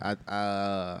 Yeah,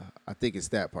 I think it's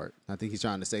that part. I think he's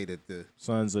trying to say that the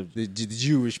sons of the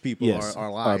Jewish people are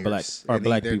liars. Are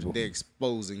black people. They're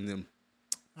exposing them.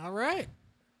 All right.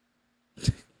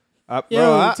 I've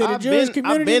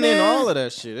been in all of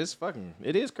that shit.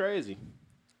 It is crazy.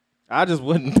 I just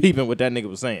wasn't peeping what that nigga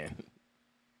was saying.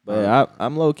 But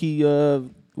I'm low key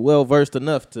well versed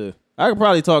enough to. I could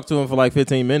probably talk to him for like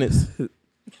 15 minutes.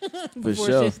 Before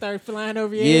sure. shit start flying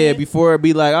over your Yeah, head. before it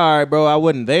be like, all right, bro, I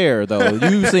wasn't there though.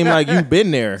 You seem like you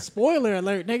been there. Spoiler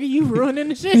alert, nigga, you ruining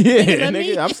the shit. Yeah,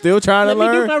 nigga, I'm still trying to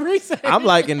let me learn. do my research. I'm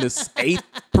like in this 8th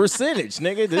percentage,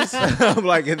 nigga. This, I'm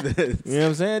like in this. you know what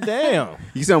I'm saying? Damn.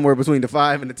 You somewhere between the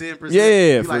 5 and the 10%.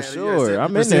 Yeah, You for like, sure. you're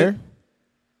I'm in 7%. there.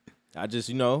 I just,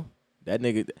 that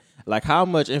nigga, like how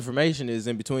much information is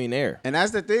in between there? And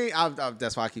that's the thing.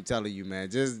 That's why I keep telling you, man.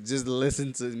 Just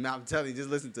listen to. I'm telling you, just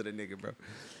listen to the nigga, bro.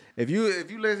 If you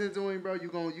listen to him, bro,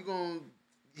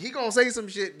 he gonna say some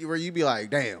shit where you be like,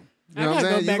 damn. You I know what I'm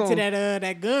gotta saying? go back to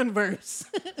that gun verse.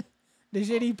 The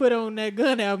shit he put on that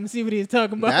gun album. See what he was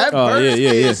talking about. That verse yeah.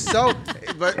 is so.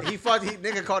 But he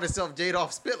nigga called himself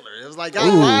Jadolf Spittler. It was like,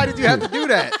 God, why did you have to do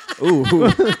that? Ooh.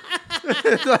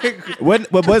 Like,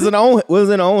 But wasn't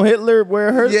on Hitler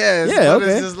where her? yes, Yeah, but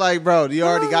okay. it's just like, bro, you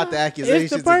already got the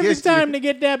accusations It's the perfect against time you. to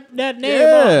get that name on.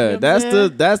 Yeah, You know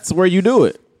that's where you do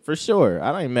it for sure.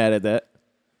 I ain't mad at that.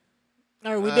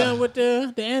 Are we done with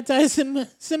the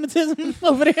anti-Semitism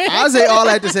over there? I say all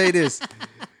that to say this.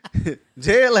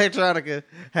 Jay Electronica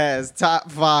has top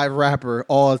 5 rapper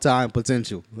all time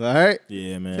potential. All right?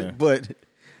 Yeah, man. But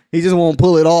he just won't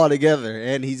pull it all together,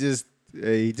 and he just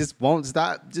won't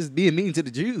stop just being mean to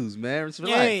the Jews, man. Just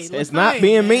relax. Hey, It's not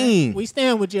being mean. We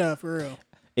stand with y'all for real.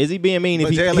 Is he being mean?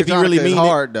 But Jay If he Electronica really is mean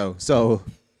hard though, so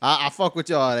I fuck with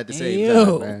y'all at the same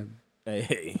Yo. time, man. it?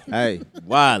 Hey, Hey,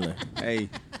 wildin'.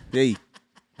 hey.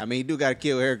 I mean, he do got to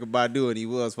kill Erykah Badu, and he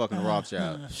was fucking a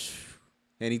Rothschild.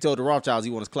 And he told the Rothschilds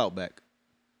he want his clout back.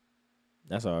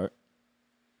 That's all right.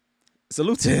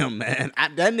 Salute to him, man.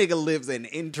 That nigga lives an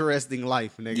interesting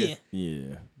life, nigga. Yeah.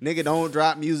 Yeah. Nigga don't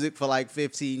drop music for like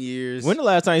 15 years. When the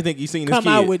last time you think you seen this Come kid?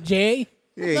 out with Jay.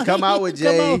 Yeah, come out with Come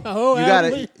Jay. on, a whole You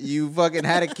album. you fucking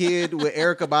had a kid with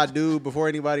Erykah Badu before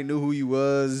anybody knew who you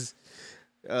was.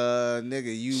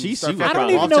 Nigga, you She start was I fucking don't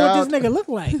even know what Rothschild. this nigga look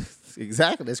like.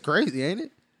 Exactly, that's crazy, ain't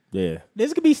it? Yeah.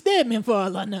 This could be Stedman for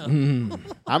all I know.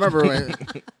 I remember when,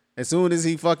 as soon as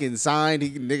he fucking signed,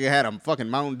 nigga had a fucking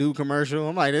Mountain Dew commercial.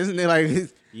 I'm like, isn't it like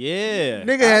Yeah.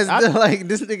 nigga has like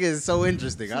this nigga is so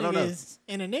interesting. I don't know. Is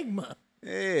an enigma.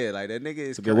 Yeah, like that nigga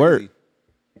is Good crazy. work.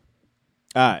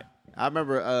 All right. I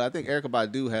remember, I think Erykah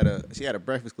Badu had a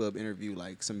Breakfast Club interview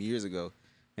like some years ago,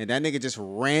 and that nigga just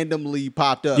randomly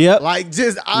popped up, Yep. like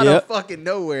just out Yep. of fucking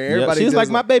nowhere. Yep. Everybody She was just like,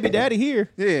 my baby daddy here.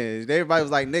 yeah. Everybody was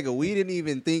like, nigga, we didn't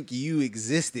even think you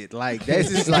existed. Like that's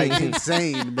just like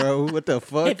insane, bro. What the They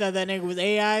fuck? thought that nigga was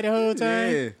AI the whole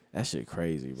time. Yeah, That shit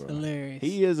crazy, bro. Hilarious.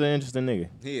 He is an interesting nigga.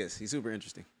 he is. He's super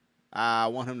interesting. I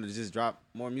want him to just drop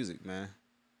more music, man.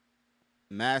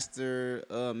 Mix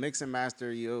and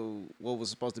master, what was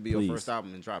supposed to be your Please. first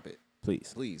album and drop it,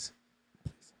 Please. please.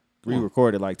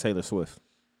 Re-record it like Taylor Swift.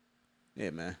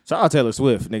 Yeah, man. Shout out Taylor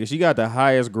Swift, nigga. She got the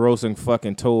highest grossing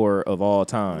fucking tour of all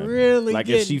time. Really Like if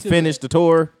getting she to finished the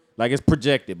tour, like it's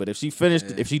projected. But if she finished,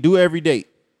 if she do every date,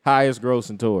 highest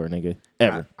grossing tour, nigga,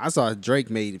 ever. I saw Drake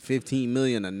made 15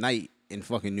 million a night in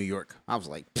fucking New York. I was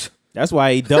like, pfft. That's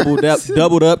why he doubled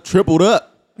up, tripled up.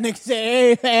 Nigga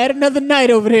say, hey, add another night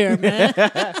over there, man.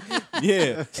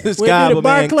 Yeah, We'll do the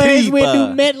Barclays, we'll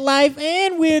do MetLife,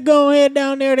 and we'll go ahead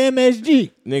down there to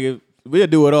MSG. Nigga, we'll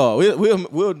do it all.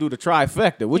 We'll do the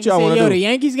trifecta. What Nigga y'all say, want yo, to the do?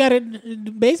 Yankees got a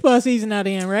baseball season out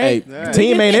in, Hey, right? the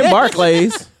team ain't in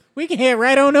Barclays. We can head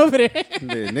right on over there. Yeah,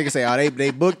 niggas say, oh,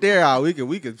 they booked there. Oh, we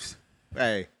could,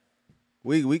 hey,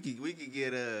 we could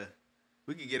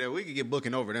get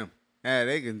booking over them. Yeah,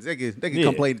 they can Yeah.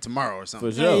 come play tomorrow or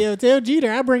something. For sure. Hey, yo, tell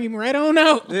Jeter, I bring him right on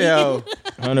out. Yo,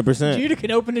 100%. Jeter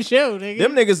can open the show, nigga.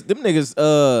 Them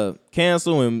niggas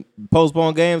cancel and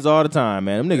postpone games all the time,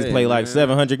 man. Them niggas Yeah, play like man.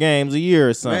 700 games a year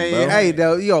or something, man, bro. hey,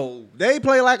 though, they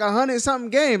play like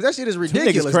 100-something games. That shit is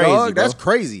ridiculous, crazy, dog. bro. That's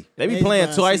crazy. They be Baseball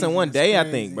playing twice in one season's day, I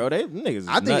crazy. think, bro. Them niggas is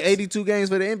I think nuts. 82 games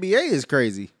for the NBA is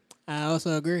crazy. I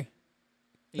also agree.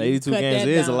 You 82 cut games that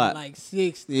is a down lot. to like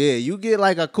 60. Yeah, you get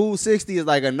like a cool 60 is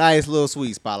like a nice little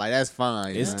sweet spot. Like that's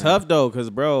fine. It's man. tough though, cause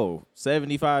bro,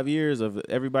 75 years of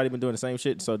everybody been doing the same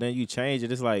shit. So then you change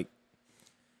it. It's like,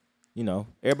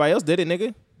 everybody else did it,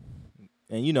 nigga.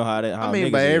 And you know how that. How I mean,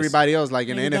 niggas but is. everybody else, like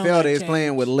in the Niggas don't NFL, like they was change.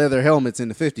 playing with leather helmets in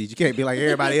the 50s. You can't be like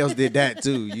everybody else did that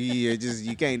too.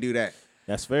 You can't do that.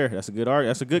 That's fair. That's a good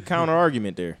That's a good counter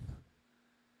argument there.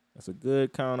 That's a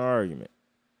good counter argument.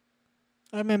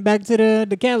 I mean, back to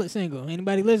the Khaled single.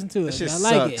 Anybody listen to it? shit I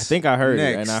like sucks. I it. think I heard it,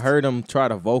 Next. and I heard him try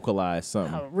to vocalize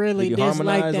something. I really Did he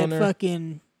dislike harmonize that on there?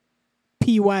 fucking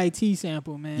PYT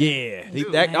sample, man. Yeah,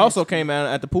 Dude, that man, also it's came out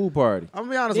at the pool party. I'm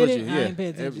gonna be honest Did with it? you. I Yeah, ain't pay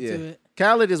attention to it.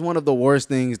 Khaled is one of the worst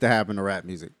things to happen to rap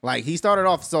music. Like he started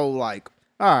off so like,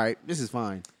 all right, this is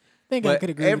fine. think I could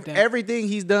agree with that. Everything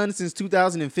he's done since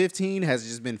 2015 has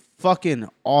just been fucking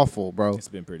awful, bro. It's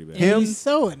been pretty bad. He's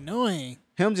so annoying.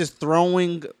 Him just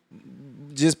throwing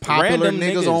just popular Random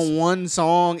niggas niggas on one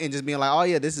song and just being like, oh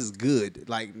yeah, this is good.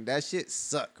 Like, that shit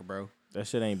suck, bro. That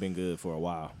shit ain't been good for a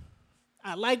while.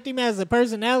 I liked him as a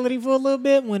personality for a little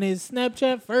bit when his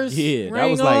Snapchat first that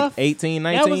rang was off. like 18,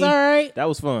 19. That was all right. That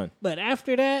was fun. But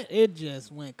after that, it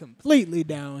just went completely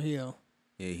downhill.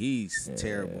 Yeah, he's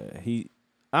terrible.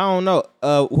 I don't know.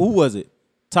 Who was it?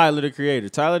 Tyler, the Creator.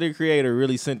 Tyler, the Creator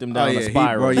really sent him down a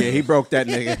spiral. He broke that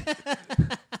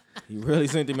nigga. He really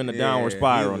sent him in a downward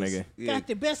spiral, nigga. Got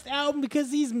the best album because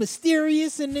he's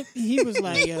mysterious, and he was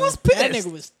like, He was that pissed.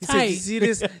 nigga was He tight. said, you see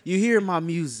this? You hear my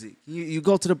music. You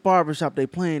go to the barbershop, they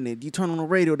playing it. You turn on the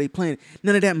radio, they playing it.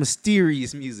 None of that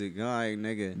mysterious music. All right,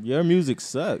 nigga. Your music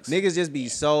sucks. Niggas just be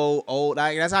so old.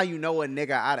 Like, that's how you know a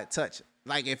nigga out of touch.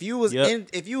 Like, if you was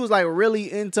like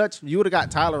really in touch, you would have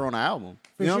got Tyler on the album.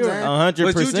 You know what I'm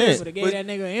saying? 100%. Would have gave that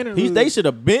nigga an interlude. They should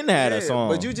have been had a song.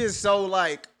 But you just so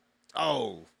like,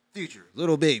 oh, Future,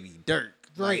 Little Baby, Dirk,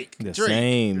 Drake. The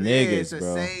same niggas, it's the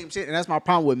bro. same shit. And that's my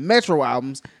problem with Metro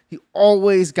albums. He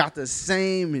always got the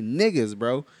same niggas,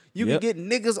 bro. You can get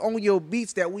niggas on your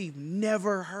beats that we've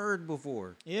never heard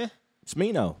before. Yeah.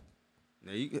 Smino.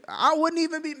 I wouldn't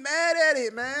even be mad at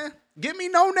it, man. Give me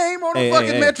No Name on the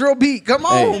fucking Metro beat. Come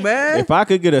on, man. If I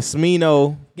could get a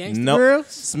Smino,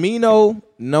 Smino,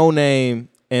 No Name,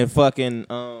 and fucking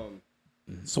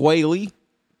Sway Lee.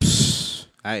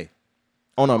 Hey.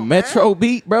 On a Metro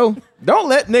beat, bro. Don't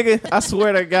let nigga. I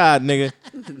swear to God, nigga.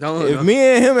 If me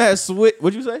and him had switch,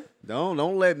 what'd you say?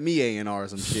 Don't let me A&R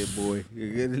some shit, boy.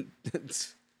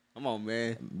 Come on,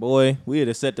 man. Boy, we'd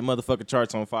have set the motherfucking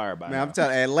charts on fire by now. I'm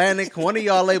telling you, Atlantic, one of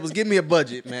y'all labels, give me a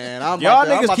budget, man. Y'all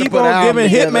niggas keep on giving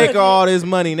Hitmaker all this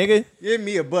money, nigga. Give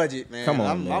me a budget, man. Come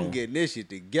on, man. I'm getting this shit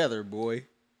together, boy.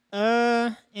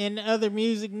 In other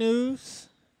music news,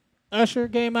 Usher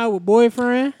came out with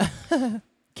Boyfriend.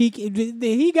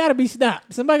 He got to be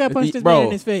stopped. Somebody got to punch this man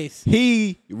in his face.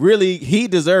 He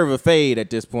deserve a fade at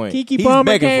this point. Keke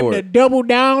Palmer came to double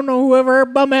down on whoever her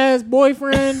bum ass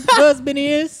boyfriend husband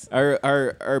is.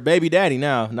 Her baby daddy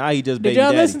now. Now he just baby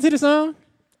daddy. Did y'all listen to the song?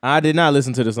 I did not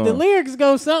listen to the song. The lyrics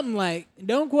go something like,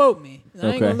 don't quote me. I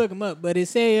ain't gonna look them up, but it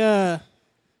say,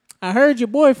 I heard your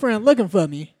boyfriend looking for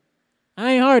me.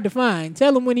 I ain't hard to find.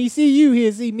 Tell him when he see you,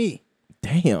 he'll see me.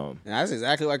 Damn. That's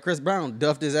exactly like Chris Brown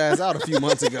duffed his ass out a few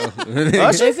months ago.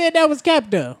 They said that was cap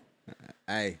though.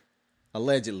 Hey,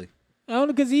 allegedly. I don't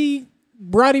know, because he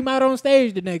brought him out on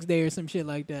stage the next day or some shit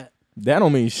like that. That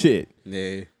don't mean shit.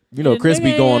 Yeah. You know, Chris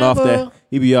be going off that.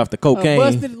 He be off the cocaine. A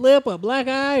busted lip, a black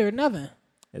eye, or nothing.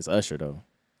 It's Usher though.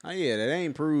 Oh yeah, that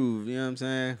ain't proved. You know what I'm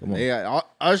saying? Come on.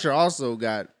 Usher also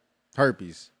got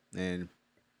herpes, and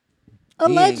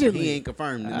allegedly he ain't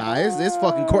confirmed. Nah, it's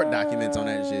fucking court documents on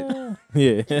that shit.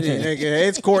 Yeah, nigga,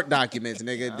 it's court documents,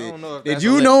 nigga. Did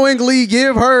you knowingly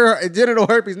give her genital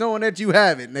herpes, knowing that you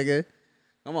have it, nigga?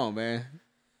 Come on, man.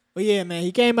 Well, yeah, man.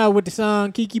 He came out with the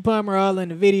song. Keke Palmer all in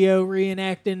the video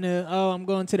reenacting the I'm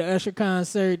going to the Usher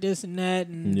concert, this and that.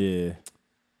 And yeah.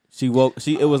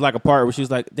 It was like a part where she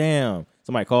was like, damn.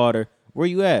 Somebody called her. Where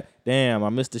you at? Damn, I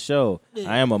missed the show.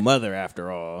 Yeah. I am a mother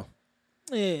after all.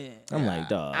 Yeah. I'm like,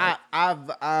 dog.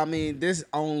 I mean, this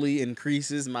only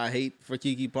increases my hate for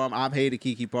Keke Palmer. I've hated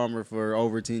Keke Palmer for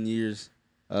over 10 years.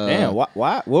 Damn,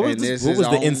 why? What was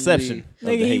the inception?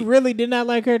 Nigga, he really did not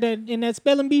like her in that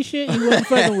spelling bee shit. He wasn't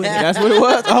fucking with it. That's what it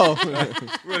was?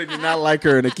 Oh. Really did not like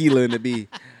her in Aquila and the Bee.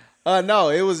 No,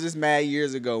 it was just mad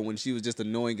years ago when she was just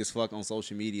annoying as fuck on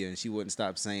social media and she wouldn't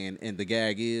stop saying, and the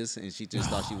gag is, and she just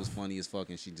thought she was funny as fuck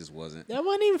and she just wasn't. That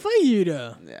wasn't even for you,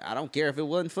 though. I don't care if it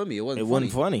wasn't for me. It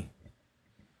wasn't funny.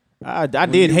 I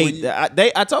did hate that.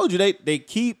 I told you they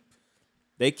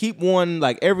keep one,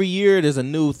 like every year there's a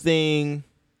new thing.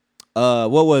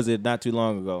 What was it not too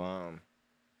long ago?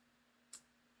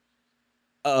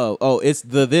 It's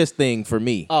this thing for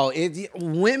me.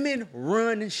 Women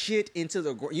run shit into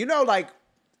the like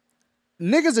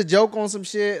niggas a joke on some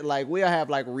shit. Like we'll have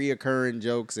like reoccurring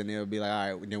jokes and they'll be like,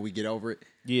 all right, then we get over it.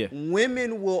 Yeah.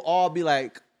 Women will all be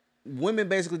like, women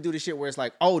basically do the shit where it's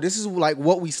like, oh, this is like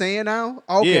what we saying now?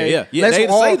 Okay. Yeah. They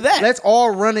say that. Let's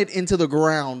all run it into the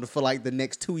ground for like the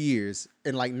next 2 years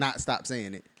and like not stop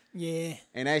saying it. Yeah.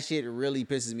 And that shit really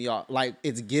pisses me off. Like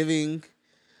it's giving.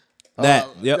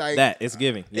 It's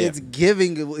giving. Yeah. It's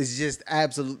giving. It's just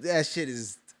absolute. That shit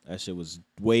was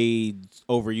way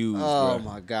overused. Oh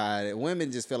bro. my God.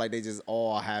 Women just feel like they just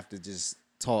all have to just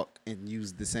talk and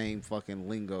use the same fucking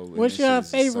lingo. What's your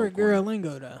favorite girl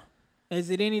lingo though? Is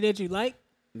it any that you like?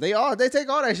 They take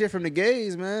all that shit from the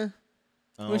gays, man.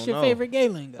 What's your favorite gay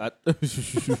lingo?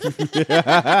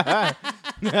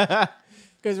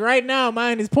 Because right now,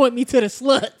 mine is point me to the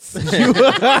sluts.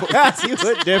 You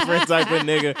a different type of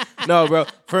nigga. No, bro.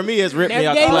 For me, it's rip me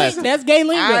out the plastic. That's gay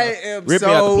lingo. I am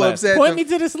so upset. Point me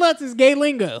to the sluts is gay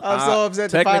lingo. I'm so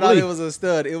upset to find out it was a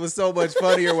stud. It was so much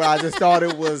funnier when I just thought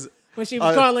it was when she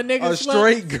was calling niggas a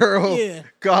straight girl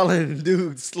calling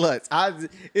dudes sluts.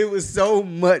 It was so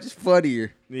much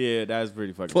funnier. Yeah, that's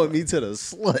pretty fucking Point me to the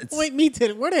sluts. Point me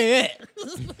to where they at?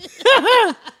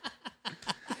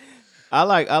 I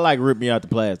like rip me out the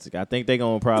plastic. I think they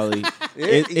gonna probably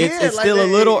it's like still a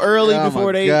little early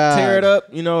before they tear it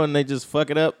up, and they just fuck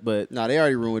it up. But no, they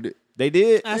already ruined it. They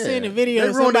did. I seen a video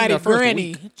of somebody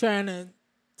granny trying to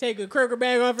take a Kroger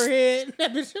bag off her head.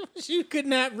 She could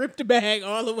not rip the bag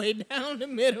all the way down the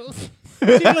middle.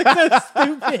 She looked so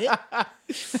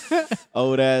stupid.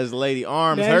 Old ass lady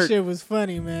arms hurt. That shit was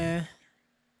funny, man.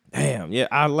 Damn, yeah,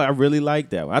 I really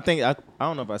like that one. I think I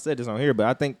don't know if I said this on here, but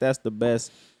I think that's the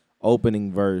best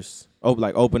opening verse,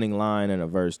 opening line in a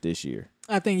verse this year.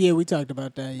 I think we talked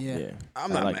about that. Yeah,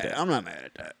 I'm not mad. I'm not mad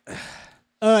at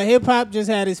that. Hip hop just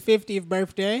had his 50th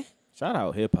birthday. Shout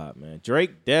out hip hop, man.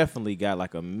 Drake definitely got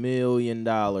like $1 million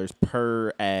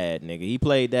per ad, nigga. He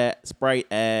played that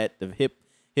Sprite ad, the hip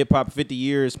hop 50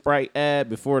 years Sprite ad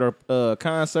before the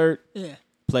concert. Yeah.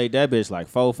 Played that bitch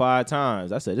like 4-5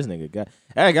 times. I said, this nigga got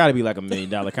to be like $1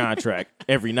 million contract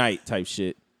every night type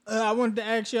shit. I wanted to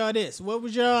ask y'all this. What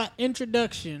was your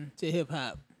introduction to hip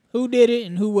hop? Who did it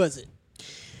and who was it?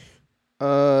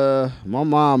 My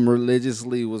mom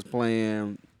religiously was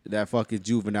playing that fucking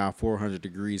Juvenile 400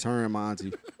 Degrees. Her and my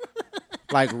auntie.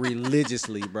 Like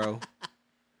religiously, bro.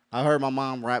 I heard my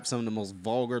mom rap some of the most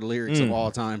vulgar lyrics of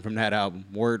all time from that album,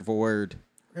 word for word.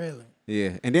 Really?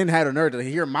 Yeah, and then had a nerve to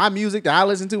hear my music that I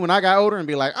listened to when I got older and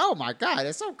be like, "Oh my god,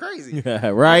 that's so crazy!"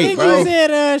 Right, I think bro. You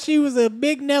said she was a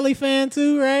big Nelly fan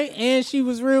too, right? And she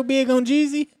was real big on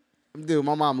Jeezy. Dude,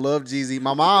 my mom loved Jeezy.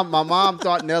 My mom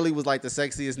thought Nelly was like the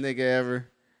sexiest nigga ever.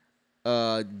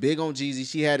 Big on Jeezy.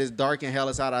 She had his Dark and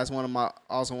Hella Side. That's one of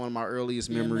my earliest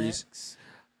memories.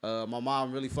 My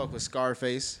mom really fucked with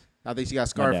Scarface. I think she got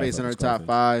Scarface in her top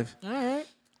 5. All right.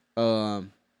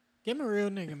 Give him a real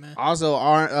nigga, man. Also,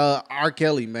 R.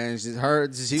 Kelly, man. She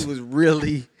was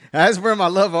really. That's where my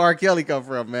love of R. Kelly come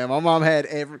from, man. My mom had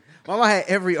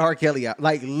every R. Kelly out,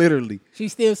 like literally. She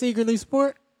still secretly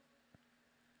support?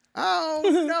 I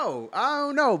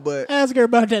don't know, but ask her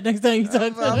about that next time you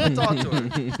talk to her. I'm gonna talk to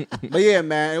her. But yeah,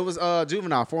 man, it was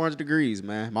Juvenile 400 Degrees,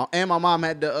 man. My mom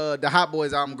had the Hot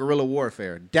Boys album Guerrilla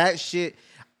Warfare. That shit,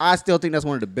 I still think that's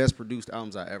one of the best produced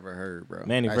albums I ever heard, bro.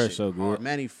 Manny Fresh so good.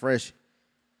 Manny Fresh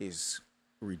is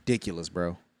ridiculous,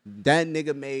 bro. That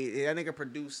nigga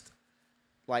produced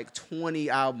like 20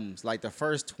 albums, like the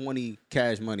first 20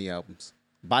 Cash Money albums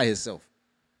by himself.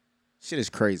 Shit is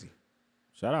crazy.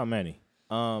 Shout out Manny.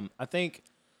 I think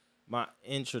my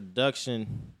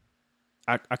introduction,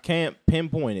 I can't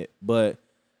pinpoint it, but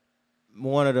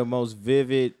one of the most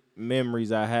vivid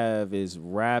memories I have is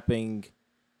rapping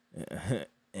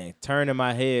and turning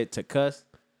my head to cuss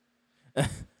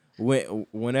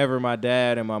whenever my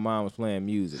dad and my mom was playing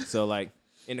music. So like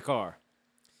in the car,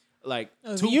 like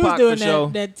Tupac you was doing for show.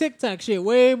 that TikTok shit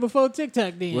way before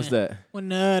TikTok then. What's that? When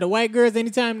the white girls,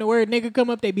 anytime the word nigga come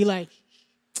up, they be like.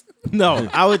 No,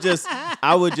 I would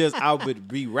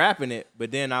be rapping it,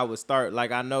 but then I would start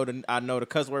like I know the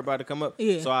cuss word about to come up,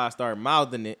 so I start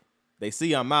mouthing it. They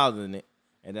see I'm mouthing it,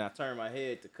 and then I turn my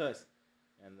head to cuss,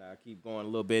 and I keep going a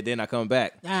little bit. Then I come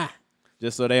back,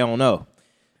 just so they don't know.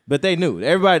 But they knew.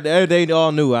 Everybody, they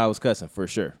all knew I was cussing for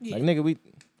sure. Yeah. Like nigga,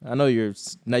 I know you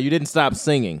didn't stop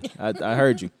singing. I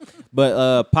heard you.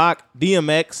 But Pac,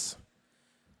 DMX,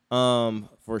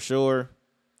 for sure.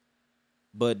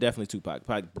 But definitely Tupac.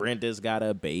 Brenda's Got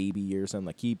a Baby or something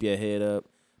like Keep Your Head Up.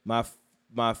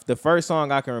 The first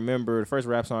song I can remember, the first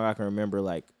rap song I can remember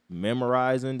like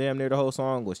memorizing damn near the whole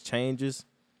song was Changes.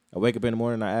 I wake up in the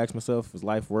morning and I ask myself, is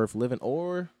life worth living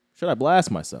or should I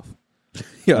blast myself?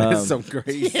 Yo, that's so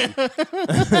crazy.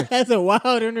 That's a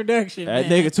wild introduction. That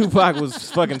man. nigga Tupac was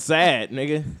fucking sad,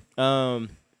 nigga.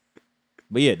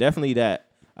 But yeah, definitely that.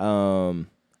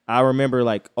 I remember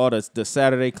like all the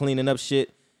Saturday cleaning up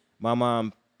shit. My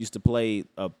mom used to play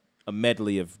a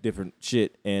medley of different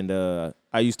shit, and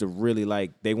I used to really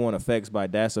like They Want Effects by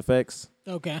Das Effects.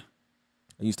 Okay.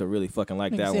 I used to really fucking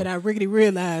like that said, one. I riggedy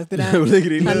realized that I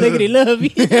lickety love you.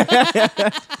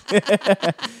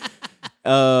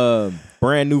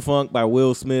 Brand New Funk by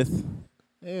Will Smith.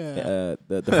 Yeah.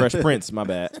 The Fresh Prince, my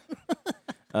bad.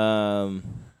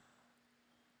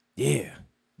 Yeah.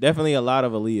 Definitely a lot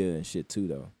of Aaliyah and shit too,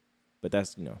 though. But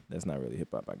that's not really hip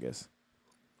hop, I guess.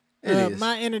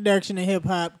 My introduction to hip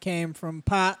hop came from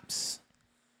Pops.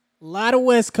 A lot of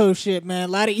West Coast shit, man.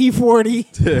 A lot of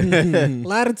E40. A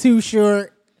lot of Too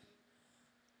Short.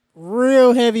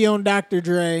 Real heavy on Dr.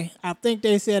 Dre. I think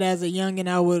they said as a youngin'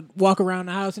 I would walk around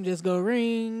the house and just go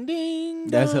ring ding.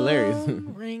 That's dong, hilarious.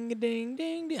 Ring a ding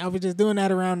ding ding. I was just doing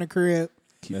that around the crib.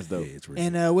 That's dope.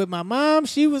 And with my mom,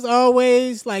 she was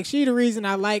always like, she the reason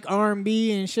I like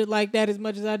R&B and shit like that as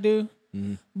much as I do.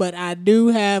 Mm-hmm. But I do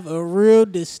have a real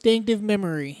distinctive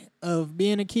memory of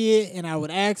being a kid, and I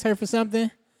would ask her for something,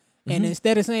 and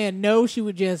instead of saying no, she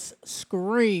would just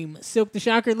scream Silk the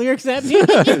Shocker lyrics at me.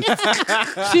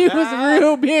 She was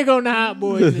real big on the Hot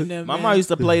Boys and them. My mom used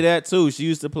to play that too. She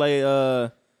used to play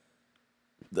the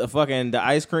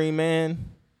Ice Cream Man.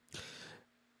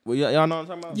 Well, y'all know what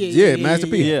I'm talking about? Yeah, Master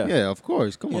P. Yeah. Yeah, of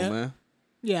course. Come on, man.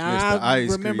 Yeah, Mr. I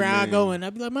Ice remember Cream I Man. go and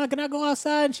I'd be like, Mom, can I go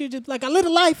outside? And she'd just be like, I live the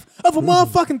life of a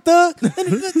motherfucking thug. I'm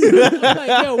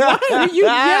like, yo, why are you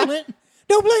yelling?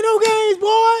 Don't play no games,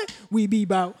 boy. We be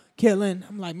about killing.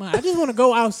 I'm like, Mom, I just want to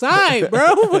go outside,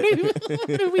 bro. What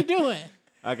are we doing?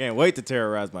 I can't wait to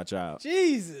terrorize my child.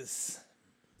 Jesus.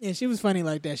 Yeah, she was funny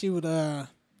like that. She would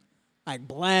like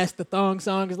blast the thong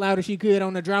song as loud as she could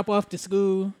on the drop off to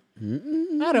school.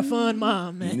 I had a fun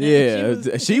mom, man.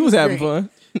 Yeah, she was having great. fun.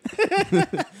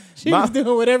 She was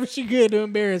doing whatever she could to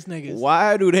embarrass niggas.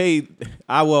 Why do they?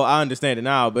 I understand it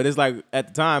now, but it's like at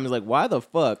the time, it's like, why the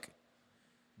fuck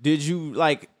did you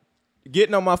like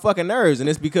getting on my fucking nerves? And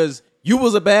it's because you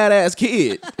was a badass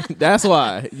kid. That's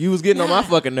why you was getting on my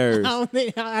fucking nerves.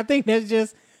 I think that's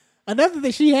just another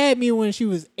thing. She had me when she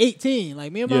was 18.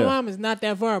 Like, me and my mom is not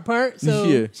that far apart,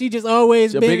 so she just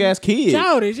always been a big ass kid,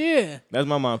 childish. Yeah, that's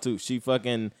my mom too. She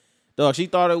fucking dog. She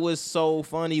thought it was so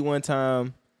funny one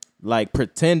time, like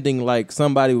pretending like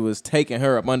somebody was taking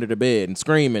her up under the bed and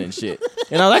screaming and shit.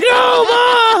 And I was like,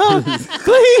 no, Mom,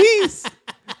 please.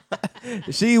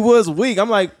 She was weak. I'm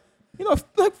like,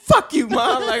 like fuck you,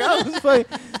 Mom. Like I was like.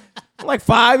 I'm like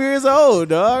 5 years old,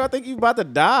 dog. I think you about to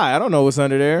die. I don't know what's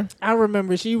under there. I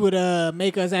remember she would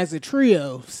make us as a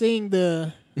trio sing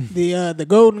the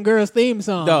Golden Girls theme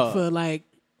song for like.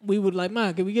 We would like,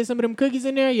 Mom, can we get some of them cookies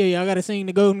in there? Yeah, y'all got to sing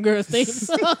the Golden Girls theme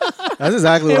song. That's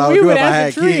exactly what I would do if I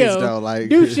had kids, though. Like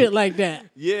do shit like that.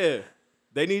 Yeah,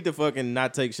 they need to fucking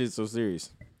not take shit so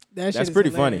serious. That's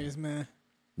pretty funny, man.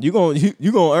 You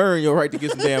gonna earn your right to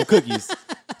get some damn cookies.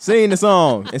 Sing the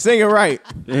song and sing it right.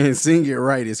 And sing it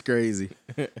right is crazy.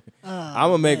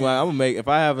 I'm gonna make if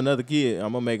I have another kid,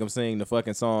 I'm gonna make them sing the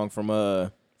fucking song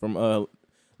from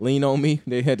Lean on Me.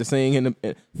 They had to sing in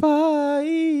the Far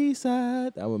East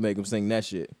Side. I would make them sing that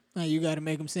shit. Now you got to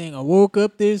make them sing. I woke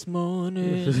up this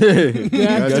morning. got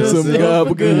some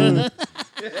gabagool.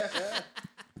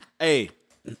 Hey.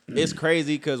 It's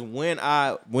crazy because when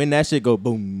that shit go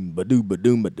boom ba-doo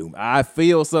ba-doom ba-doom, I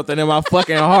feel something in my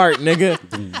fucking heart, nigga.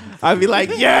 I be like,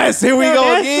 yes, here we go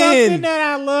that's again. Something that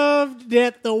I loved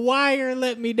that The Wire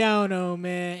let me down on,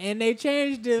 man. And they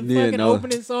changed the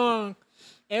opening song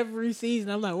every season.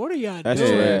 I'm like, what are y'all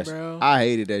doing, bro? I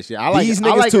hated that shit. I like these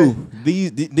niggas too.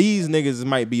 These niggas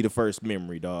might be the first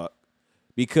memory, dog.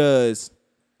 Because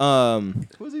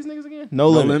who's these niggas again? No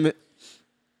Limit.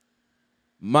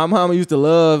 My mama used to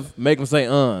love make them say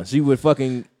She would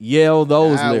fucking yell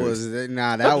those lyrics.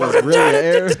 That was really an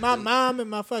error. My mom and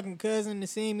my fucking cousin to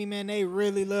see me, man, they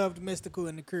really loved Mystical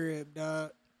in the crib, dog.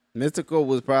 Mystical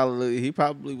was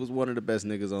probably was one of the best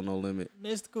niggas on No Limit.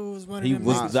 Mystical was one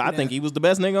of them. I think he was the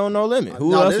best nigga on No Limit.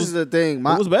 Who is the thing.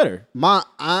 Who was better? My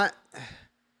aunt,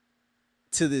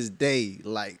 to this day,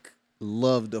 like,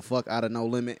 loved the fuck out of No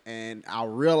Limit. And I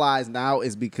realize now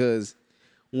it's because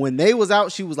when they was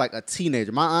out, she was like a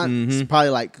teenager. My aunt she probably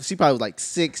was like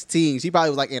 16. She probably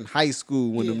was like in high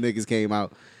school when them niggas came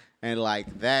out. And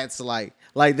like that's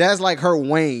her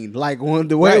Wayne. Like when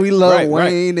the way we love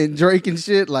Wayne and Drake and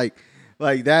shit, like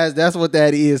that's what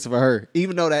that is for her.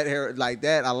 Even though that hair like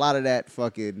that, a lot of that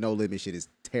fucking No Limit shit is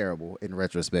terrible in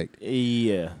retrospect.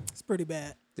 Yeah. It's pretty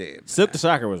bad. Damn. Silk the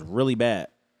Shocker was really bad.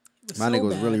 My nigga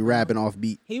was really rapping off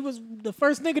beat. He was the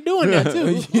first nigga doing that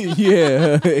too.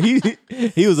 Yeah,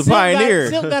 he was a pioneer.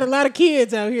 Silk got a lot of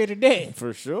kids out here today.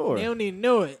 For sure. They don't even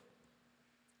know it.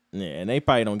 Yeah, and they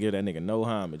probably don't give that nigga no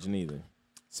homage neither.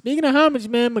 Speaking of homage,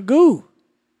 man, Magoo.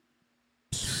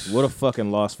 What a fucking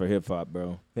loss for hip hop,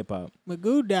 bro. Hip hop.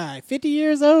 Magoo died, 50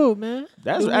 years old, man.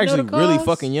 That's actually really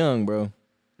fucking young, bro.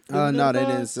 No, they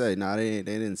didn't say. No, they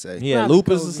didn't say. He had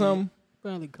lupus or something.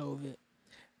 Probably COVID.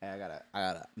 Hey,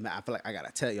 I feel like I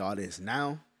gotta tell y'all this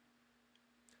now.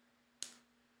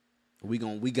 We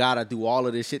gotta do all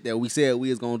of this shit that we said we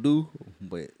was gonna do,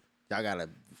 but y'all gotta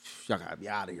be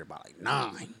out of here by like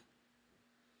 9.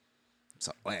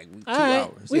 So like 2 All right.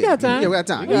 hours. We got time. Yeah, we got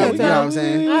time. We got You know what I'm time.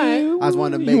 saying? All right. I just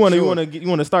wanted to make You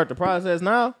want to start the process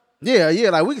now? Yeah,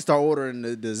 like we can start ordering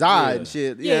the Zod and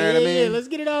shit. You know what I mean? Yeah. Let's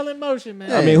get it all in motion,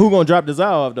 man. I mean, who gonna drop the Zod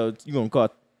off though? You gonna call?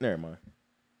 Never mind.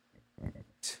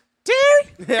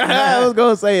 Terry. I was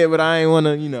gonna say it, but I ain't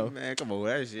wanna. Man, come on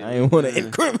with that shit. I ain't wanna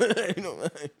incriminate.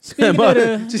 Speaking of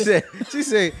the, She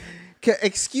said,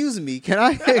 "Excuse me, can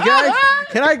I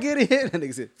get in?" And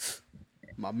nigga said,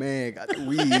 "My man got the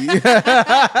weed."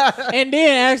 and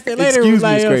then asked her later, Excuse was me,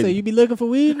 like, it's "Yo, crazy. so you be looking for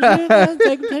weed? And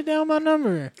shit? Take down my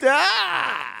number. You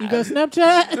got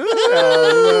Snapchat?"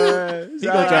 He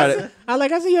gonna try to.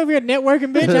 I see you over here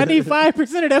networking, bitch. I need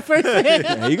 5% of that first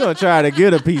thing. He gonna try to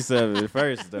get a piece of it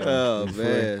first, though. Oh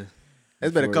man,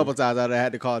 it's been a couple times I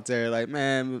had to call Terry like,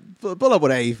 "Man, pull up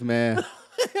with an eighth, man."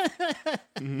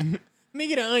 Let me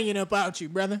get an onion up out you,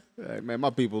 brother. Like, man, my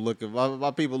people looking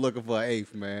for an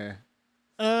eighth, man.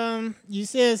 You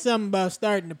said something about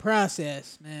starting the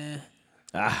process, man.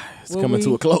 It's coming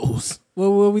to a close.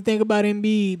 What we think about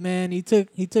Embiid, man? He took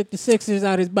the Sixers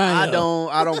out his bio.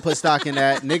 I don't put stock in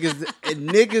that.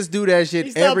 Niggas do that shit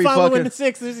He stopped every following fucking. the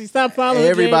Sixers. He stopped following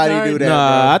Everybody James do Harden. that.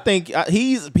 Nah, bro. I think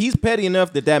he's petty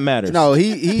enough that matters. No,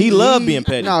 he love being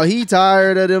petty. No, he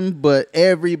tired of them, but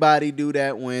everybody do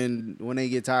that when they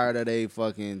get tired of their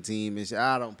fucking team and shit.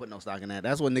 I don't put no stock in that.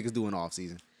 That's what niggas do in off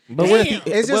season. But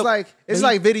It's just like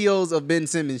videos of Ben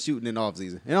Simmons shooting in off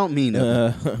season. It don't mean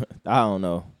nothing. I don't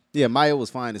know. Yeah, Maya was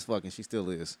fine as fuck, and she still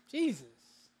is. Jesus.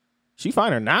 She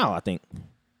finer now, I think.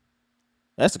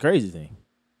 That's the crazy thing.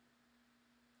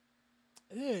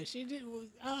 Yeah, she did.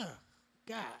 Oh,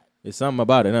 God. It's something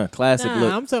about it, huh? Classic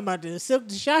look. I'm talking about the Silk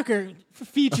the Shocker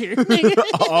feature.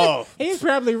 Nigga. He's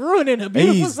probably ruining a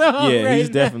beautiful song. Yeah, right he's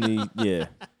now. definitely,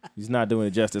 he's not doing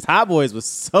it justice. Hot Boys was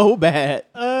so bad.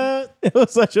 It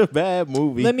was such a bad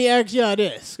movie. Let me ask y'all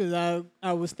this, because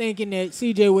I was thinking that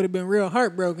CJ would have been real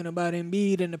heartbroken about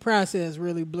Embiid and the process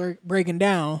really breaking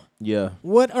down. Yeah.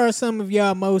 What are some of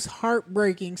y'all most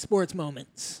heartbreaking sports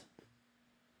moments?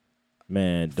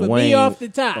 Man, For Dwayne. me off the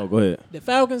top. Oh, go ahead. The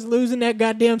Falcons losing that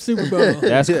goddamn Super Bowl.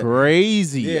 That's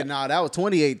crazy. Yeah, that was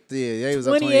 28. Yeah, they was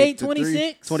 28, up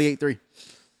 26? 28-3.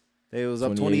 They was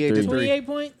up 28-3. 28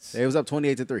 points? They was up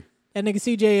 28-3. That nigga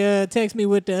CJ text me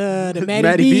with the Matty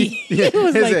Matty B. B. He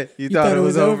was He like, said, "You thought it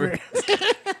was over."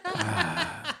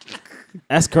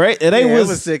 That's crazy. It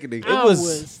was sickening. It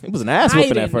was an ass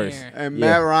whooping at first. there. And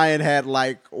Matt Ryan had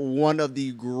like one of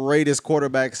the greatest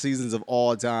quarterback seasons of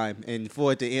all time, and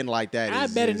for it to end like that, I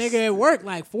is bet a just, nigga at work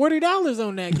like $40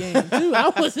 on that game too. I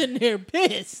was in there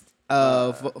pissed.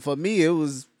 For me, it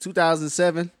was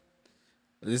 2007.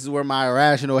 This is where my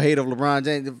irrational hate of LeBron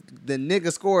James. The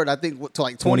nigga scored, I think, to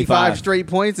like 25 straight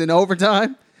points in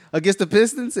overtime against the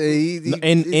Pistons.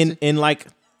 And in like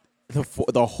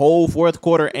the whole fourth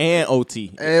quarter and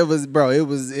OT. It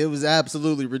was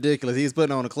absolutely ridiculous. He was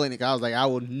putting on a clinic. I was like, I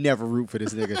will never root for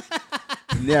this nigga.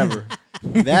 Never.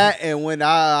 That and when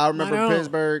I remember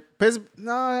Pittsburgh.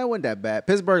 No, it wasn't that bad.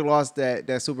 Pittsburgh lost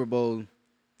that Super Bowl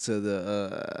to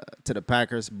the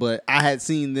Packers, but I had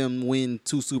seen them win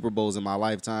 2 Super Bowls in my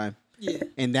lifetime. Yeah.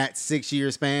 In that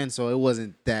 6-year span, so it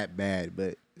wasn't that bad,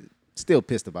 but still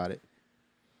pissed about it.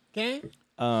 Okay.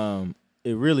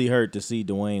 It really hurt to see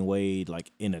Dwayne Wade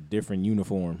like in a different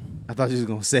uniform. I thought you was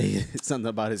gonna say something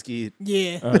about his kid.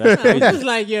 Yeah. That's crazy. I was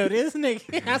like, yo, this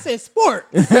nigga. I said sport.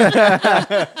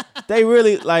 They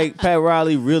really like Pat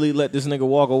Riley really let this nigga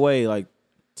walk away like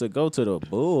to go to the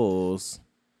Bulls.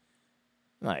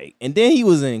 Like, and then he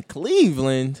was in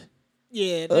Cleveland.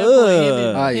 Yeah, at that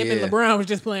point, him yeah. and LeBron was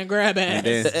just playing grab ass.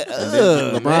 And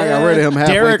then LeBron got rid of him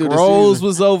halfway Derrick through the Rose season.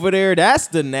 was over there. That's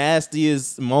the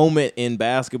nastiest moment in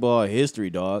basketball history,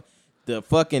 dog. The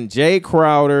fucking Jay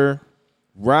Crowder,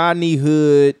 Rodney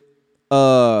Hood,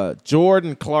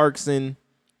 Jordan Clarkson,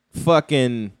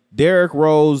 fucking Derrick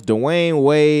Rose, Dwayne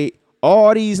Wade.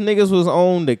 All these niggas was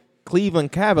on the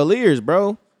Cleveland Cavaliers,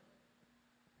 bro.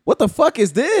 What the fuck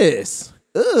is this?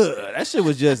 Ugh, that shit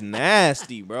was just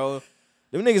nasty, bro.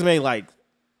 Them niggas made like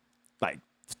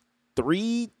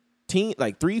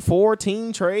 4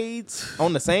 team trades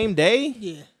on the same day.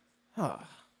 Yeah.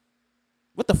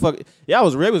 What the fuck? Yeah, I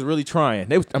was really trying.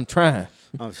 I'm trying.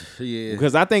 Yeah.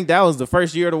 Because I think that was the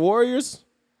first year of the Warriors.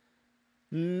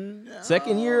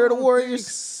 Second year of the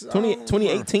Warriors.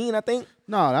 2018, I think.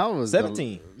 No, that was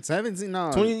 17. 17,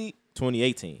 no.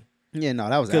 2018. Yeah, no,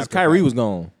 that was Because after Kyrie that. was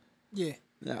gone. Yeah.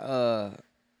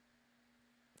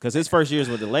 Because his first years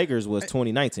with the Lakers was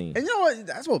 2019. And you know what?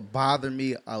 That's what bothered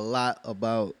me a lot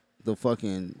about the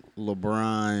fucking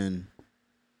LeBron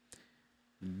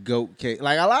GOAT case.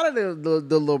 Like, a lot of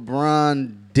the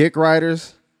LeBron dick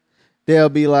writers, they'll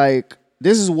be like,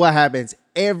 this is what happens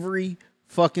every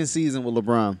fucking season with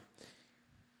LeBron.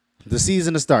 The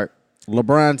season to start,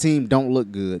 LeBron team don't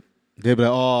look good. They be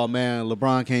like, oh man,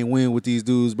 LeBron can't win with these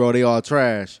dudes, bro. They all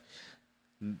trash.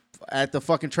 At the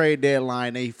fucking trade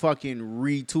deadline, they fucking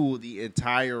retool the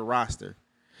entire roster.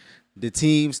 The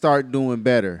team start doing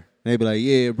better. They be like,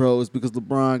 yeah, bro, it's because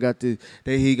LeBron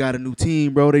he got a new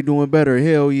team, bro. They doing better.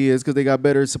 Hell yeah, it's because they got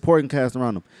better supporting cast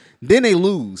around them. Then they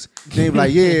lose. They be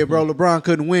like, yeah, bro, LeBron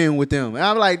couldn't win with them. And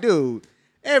I'm like, dude,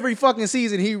 every fucking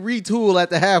season he retool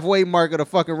at the halfway mark of the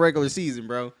fucking regular season,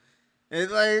 bro.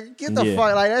 It's like, get the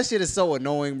fuck, like that shit is so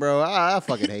annoying, bro. I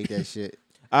fucking hate that shit.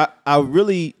 I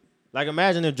really, like,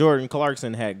 imagine if Jordan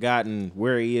Clarkson had gotten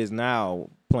where he is now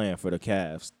playing for the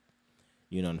Cavs.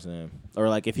 You know what I'm saying? Or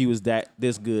like if he was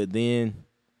this good, then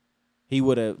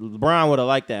LeBron would have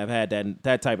liked to have had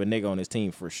that type of nigga on his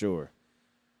team for sure.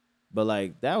 But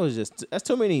like that's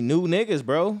too many new niggas,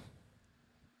 bro.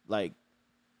 Like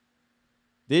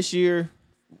this year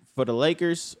for the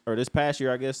Lakers, or this past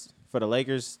year, I guess, for the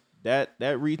Lakers, that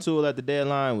retool at the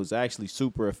deadline was actually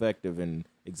super effective and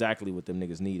exactly what them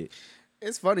niggas needed.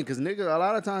 It's funny because a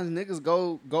lot of times niggas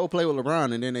go play with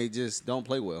LeBron and then they just don't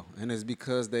play well, and it's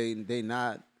because they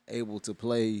not able to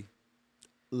play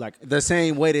like the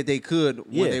same way that they could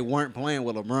when they weren't playing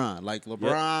with LeBron. Like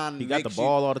LeBron, he got the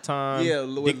ball all the time. Yeah,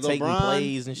 with dictating LeBron,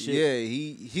 plays and shit. Yeah,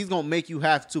 he's gonna make you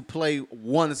have to play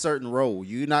one certain role.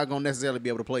 You're not gonna necessarily be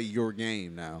able to play your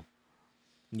game now,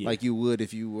 like you would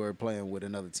if you were playing with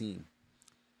another team.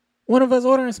 One of us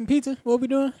ordering some pizza. What we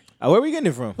doing? Where we getting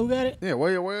it from? Where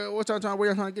y'all trying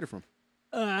to get it from?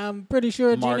 I'm pretty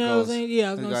sure Marco's. Gino's ain't. Yeah,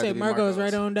 I was going to say Marco's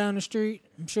right on down the street.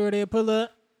 I'm sure they'll pull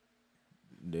up.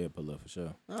 They'll pull up for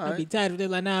sure. I'd be tight if they're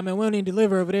like, nah, man, we don't need to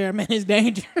deliver over there. Man, it's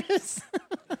dangerous.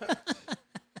 I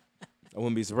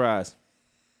wouldn't be surprised.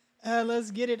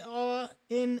 Let's get it all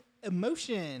in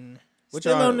motion.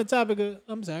 Still on the topic of,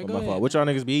 I'm sorry, go ahead. What y'all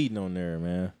niggas be eating on there,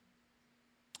 man?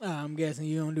 I'm guessing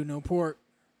you don't do no pork.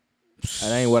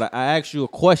 That ain't what I asked you a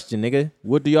question, nigga.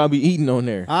 What do y'all be eating on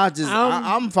there?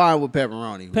 I'm fine with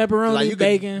pepperoni. Pepperoni, like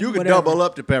bacon. You could double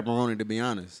up the pepperoni, to be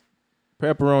honest.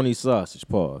 Pepperoni sausage,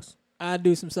 pause. I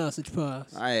do some sausage,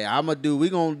 pause. Hey, we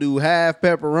gonna do half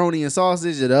pepperoni and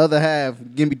sausage, and the other half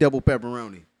give me double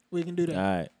pepperoni. We can do that.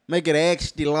 All right. Make it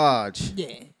extra large.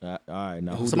 Yeah. All right.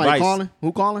 Now somebody calling?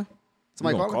 Who calling?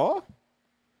 Somebody calling? Call?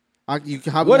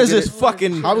 What is this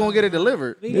fucking? How we gonna get it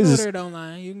delivered? We can order it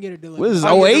online. You can get it delivered. What is this,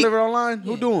 How 08? Delivered online? Yeah.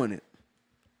 Who doing it?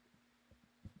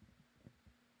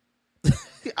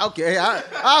 Okay,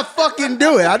 I fucking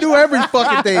do it. I do every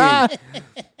fucking thing.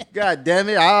 God damn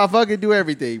it, I fucking do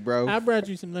everything, bro. I brought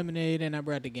you some lemonade and I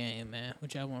brought the game, man.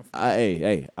 Which I want.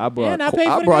 Hey, I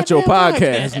brought your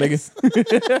podcast,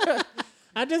 nigga.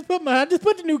 I just put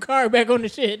the new card back on the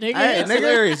shit, nigga. Hey, nigga,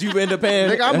 hilarious. You end up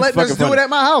paying. Nigga, I'm letting us do it at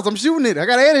my house. I'm shooting it. I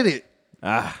gotta edit it.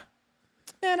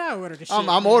 Man, I ordered the shit.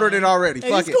 I'm ordering it already. Hey,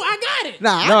 Fuck it. Cool. I got it.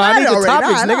 I need the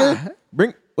already. topics,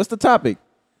 nigga. What's the topic?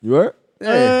 You heard?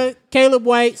 Hey. Caleb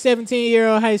White,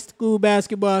 17-year-old high school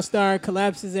basketball star,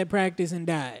 collapses at practice and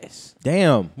dies.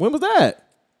 Damn. When was that?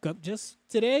 Just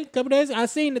today, couple days. I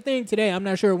seen the thing today. I'm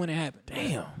not sure when it happened.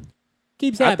 Damn.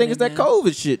 Keeps happening. I think it's that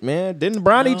COVID shit, man. Didn't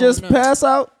Bronny just pass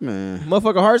out? Man.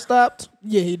 Motherfucker heart stopped?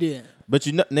 Yeah, he did. But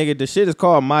you know, nigga, the shit is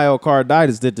called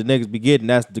myocarditis that the niggas be getting.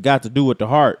 That's got to do with the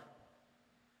heart.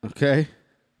 Okay.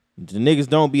 The niggas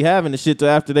don't be having the shit till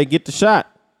after they get the shot.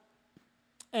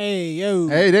 Hey, yo.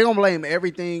 Hey, they gonna blame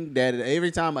everything that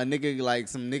every time a nigga, like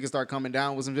some niggas start coming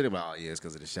down with some shit, like, oh yeah, it's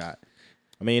because of the shot.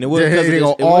 I mean, it was because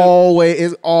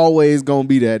it's always gonna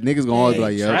be that. Niggas gonna always be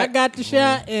like, yo. I got the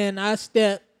shot and I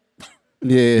stepped.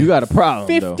 Yeah. You got a problem,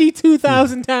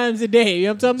 52,000 times a day. You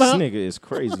know what I'm talking about? This nigga is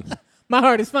crazy. My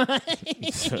heart is fine.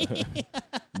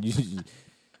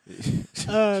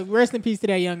 Rest in peace to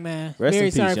that young man.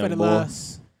 Very sorry for the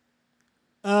loss.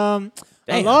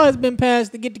 A law has been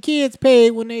passed to get the kids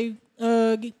paid when they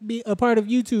be a part of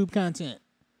YouTube content.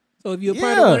 So if you're a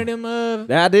part of one of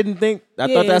them, I didn't think.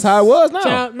 I thought that's how it was.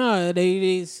 Now,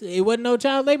 it wasn't no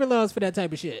child labor laws for that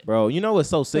type of shit, bro. You know what's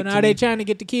so sick? So now they trying to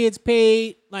get the kids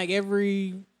paid like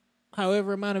every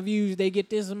however amount of views they get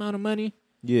this amount of money.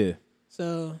 Yeah.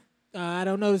 So I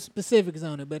don't know the specifics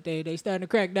on it, but they starting to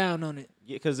crack down on it.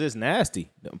 Yeah, because it's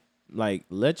nasty. Like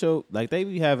they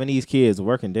be having these kids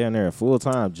working down there a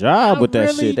full-time job with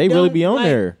that shit. They really be on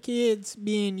there. Kids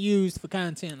being used for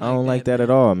content. I don't like that at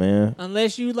all, man.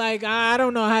 Unless you like, I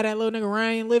don't know how that little nigga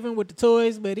Ryan living with the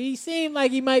toys, but he seemed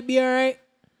like he might be all right.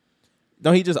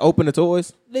 Don't he just open the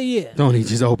toys? Yeah. Don't he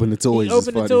just open the toys? He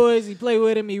open the toys. He play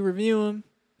with him. He review them.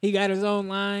 He got his own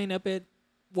line up at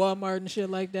Walmart and shit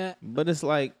like that. But it's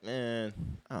like, man,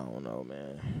 I don't know,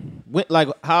 man. Like,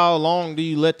 how long do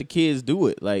you let the kids do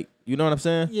it? Like, you know what I'm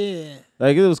saying? Yeah.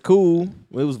 Like, it was cool.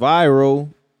 It was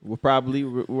viral. Probably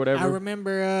whatever. I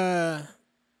remember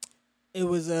it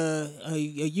was a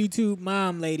YouTube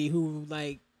mom lady who,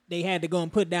 like, they had to go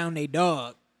and put down their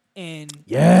dog. And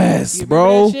yes,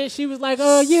 bro. That shit? She was like,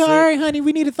 "Oh yeah, all right, honey,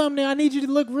 we need a thumbnail. I need you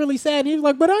to look really sad." And he was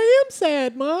like, "But I am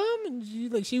sad, mom."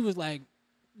 And she was like,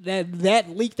 that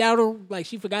leaked out her, like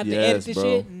she forgot to edit the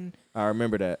shit. And I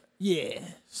remember that. Yeah,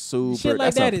 super. Shit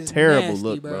like That's that a is terrible nasty,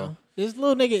 look, bro. This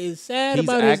little nigga is sad He's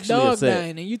about his dog upset.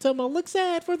 dying, and you talking about look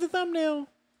sad for the thumbnail,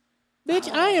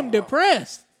 bitch. I am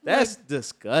depressed. That's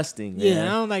disgusting, man. Yeah,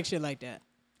 I don't like shit like that.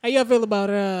 How y'all feel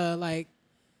about like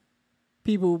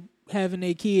people having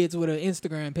their kids with an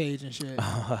Instagram page and shit?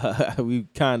 We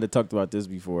kind of talked about this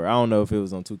before. I don't know if it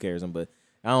was on 2K or something, but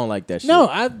I don't like that shit. No,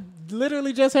 I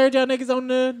literally just heard y'all niggas on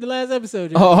the last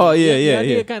episode. Oh yeah. I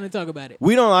did kind of talk about it.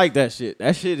 We don't like that shit.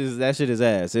 That shit is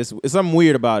ass. It's something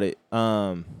weird about it.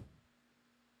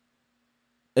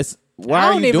 It's why I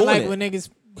are don't you even doing like it? when niggas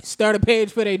start a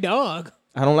page for their dog.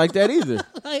 I don't like that either.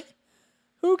 Like,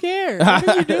 who cares? What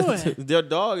are you doing? Their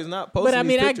dog is not posting. But I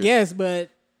mean, these I pictures. guess, but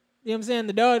you know what I'm saying?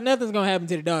 The dog, nothing's gonna happen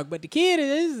to the dog. But the kid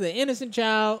is an innocent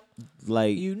child.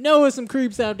 Like, you know, there's some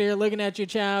creeps out there looking at your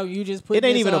child. You just put it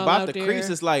ain't this even all about out the there. creeps.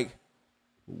 It's like,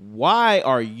 why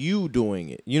are you doing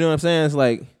it? You know what I'm saying? It's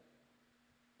like,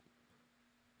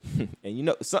 and you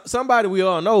know, somebody we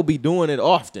all know be doing it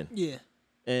often. Yeah.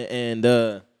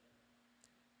 And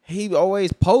he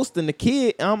always posting the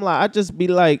kid. And I'm like, I just be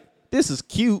like, this is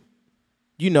cute.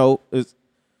 You know,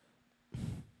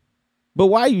 but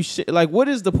why you like, what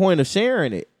is the point of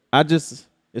sharing it? It's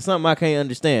something I can't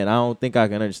understand. I don't think I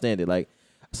can understand it. Like,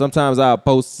 sometimes I'll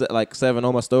post like 7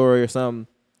 on my story or something.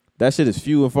 That shit is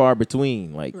few and far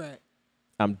between. Like, right.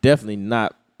 I'm definitely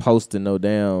not posting no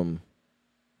damn,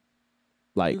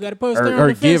 like, You gotta post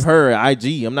or give her an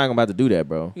IG. I'm not about to do that,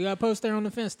 bro. You gotta post there on the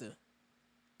Finsta.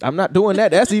 I'm not doing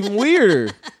that. That's even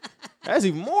weirder. That's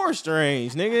even more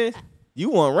strange, nigga. You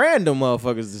want random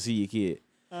motherfuckers to see your kid.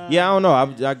 Yeah, I don't know.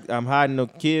 I'm hiding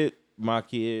my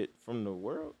kid from the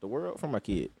world from my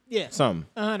kid. Yeah. Something.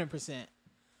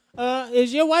 100%.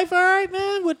 Is your wife all right,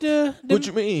 man? With what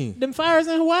you mean? Them fires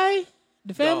in Hawaii?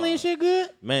 The family and shit good?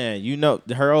 Man, you know,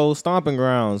 her old stomping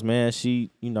grounds, man. She,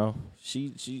 you know,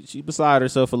 she beside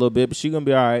herself a little bit, but she gonna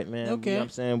be all right, man. Okay. You know what I'm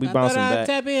saying? We bouncing back.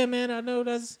 Tap in, man. I know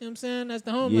that's, you know what I'm saying? That's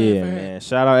the homeland for her. Man.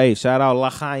 Shout out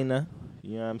Lahaina.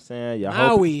 You know what I'm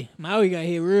saying? Maui got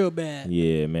hit real bad.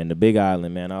 Yeah, man. The Big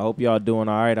Island, man. I hope y'all doing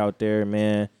all right out there,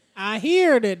 man. I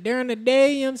hear that during the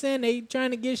day, you know what I'm saying, they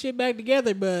trying to get shit back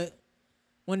together, but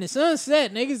when the sun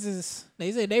set, niggas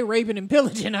they say they raping and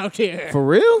pillaging out there. For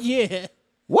real? Yeah.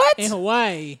 What? In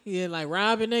Hawaii. Yeah, like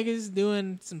robbing niggas,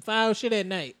 doing some foul shit at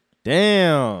night.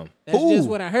 Damn. That's just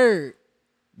what I heard.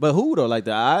 But who though? Like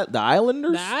the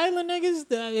Islanders? The island niggas?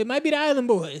 It might be the Island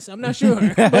Boys. I'm not sure.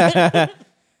 But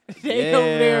they over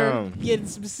there getting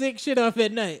some sick shit off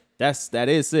at night. That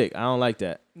is sick. I don't like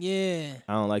that. Yeah.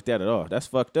 I don't like that at all. That's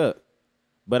fucked up.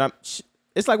 But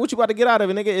it's like, what you about to get out of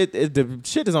it, nigga? The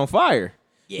shit is on fire.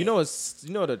 Yeah. You know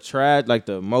the like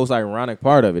the most ironic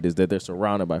part of it is that they're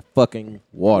surrounded by fucking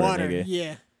water, nigga.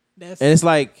 Yeah. And it's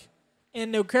like,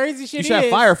 and the crazy shit you should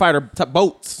have firefighter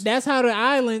boats. That's how the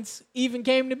islands even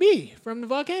came to be, from the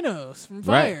volcanoes, from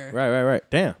fire. Right.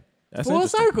 Damn. That's full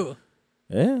circle.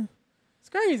 Yeah. It's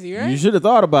crazy, right? You should have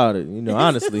thought about it, you know,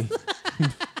 honestly.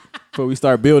 Before we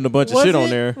start building a bunch of shit on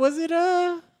there. Was it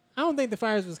I don't think the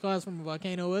fires was caused from a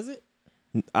volcano, was it?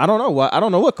 I don't know. I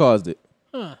don't know what caused it.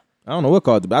 Huh. I don't know what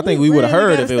caused it, but I think we would have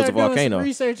heard if it was a volcano. Some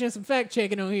research and some fact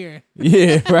checking on here.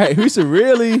 Yeah, right. We should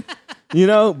really, you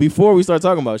know, before we start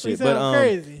talking about shit. But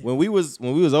crazy. When we was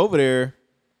over there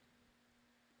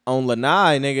on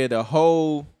Lanai, nigga, the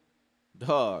whole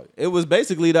dog. It was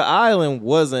basically the island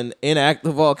was an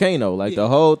inactive volcano, like the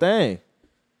whole thing.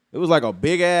 It was like a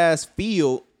big ass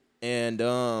field, and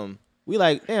we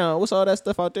like, damn, what's all that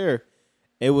stuff out there?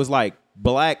 It was like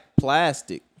black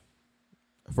plastic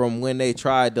from when they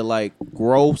tried to like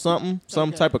grow some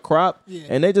type of crop,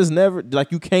 and they just never,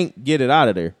 like, you can't get it out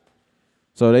of there,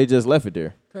 so they just left it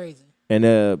there. Crazy.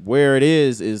 And where it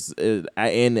is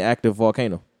an active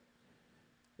volcano.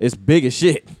 It's big as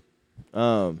shit.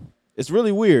 It's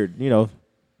really weird, you know,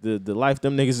 the life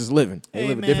them niggas is living. They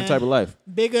live a different type of life.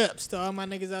 Big ups to all my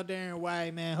niggas out there in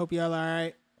Hawaii, man. Hope y'all all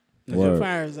right. Your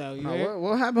fires out.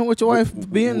 What happened with your wife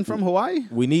being from Hawaii?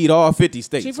 We need all 50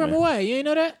 states. She from Hawaii. You ain't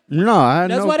know that? No, I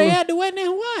That's know. why they had the wedding in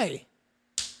Hawaii.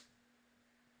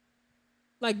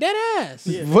 Like dead ass.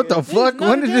 Yeah, what the fuck?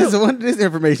 When did this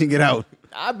information get out?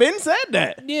 I've been said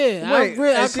that. Yeah, Wait,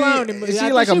 I is clowned him. is I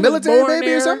she like think a was military born baby or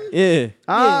there. something? Yeah.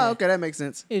 Ah, Yeah. okay, that makes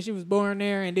sense. Yeah, she was born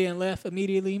there and then left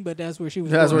immediately, but that's where she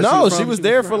was That's born. where No, was she from. was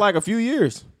there for like a few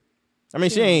years. I mean,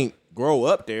 she ain't grow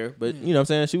up there, but you know what I'm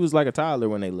saying? She was like a toddler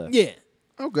when they left. Yeah.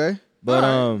 Okay. But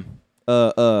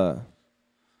Alright.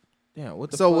 damn,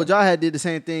 what the So fuck? would y'all had did the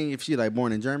same thing if she like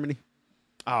born in Germany?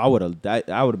 Oh, I would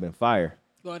have been fire.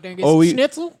 Go out there and get some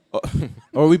schnitzel.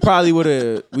 Or we probably would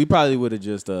have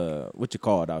just what you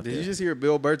call it out Did there. you just hear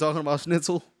Bill Burr talking about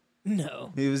schnitzel?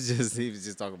 No. He was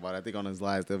just talking about it, I think on his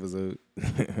last episode.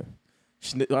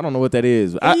 I don't know what that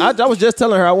is. I was just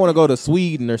telling her I want to go to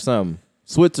Sweden or something.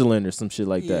 Switzerland or some shit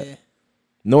like Yeah. that.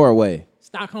 Norway.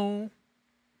 Stockholm.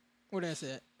 Where that's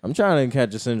at? I'm trying to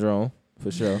catch a syndrome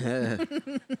for sure.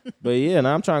 But yeah,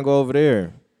 now I'm trying to go over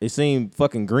there. It seemed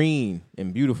fucking green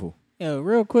and beautiful. Yo,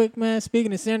 real quick, man.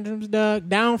 Speaking of syndromes, dog.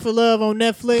 Down for Love on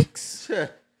Netflix.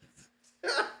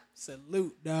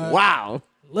 Salute, dog. Wow.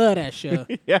 Love that show.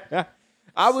 Yeah.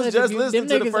 I was Such a just good- listening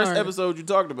them to the niggas first are- episode you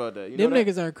talked about that. You know Them that?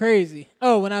 niggas are crazy.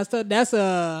 Oh, when I was that's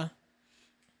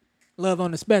Love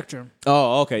on the Spectrum.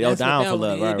 Oh, okay. Yo, That's what Down that for one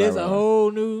Love. is. Right, There's right, a right.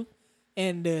 whole new,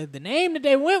 and the name that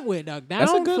they went with, dog. Down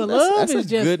That's a for good- Love that's a is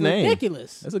just good name.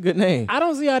 ridiculous. That's a good name. I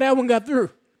don't see how that one got through.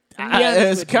 To be honest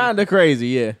It's with you. kind of crazy,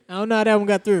 yeah. I don't know how that one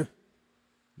got through.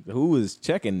 Who was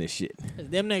checking this shit? 'Cause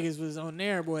them niggas was on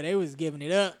there, boy. They was giving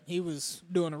it up. He was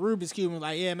doing a Rubik's Cube and was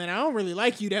like, yeah, man, I don't really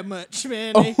like you that much,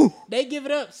 man. They give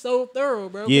it up so thorough,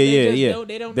 bro. 'cause Yeah, they yeah, just yeah. don't-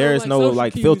 They don't There know, is like, no social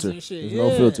like cues filter. and shit. There's no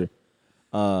Yeah. filter.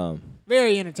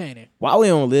 Very entertaining. Why we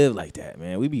don't live like that,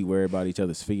 man? We be worried about each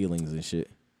other's feelings and shit.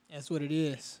 That's what it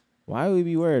is. Why we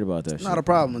be worried about that shit? Not a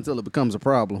problem until it becomes a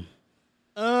problem.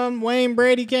 Wayne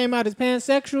Brady came out as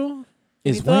pansexual.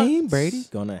 Is Any thoughts? Wayne Brady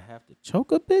gonna have to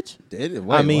choke a bitch? Did it?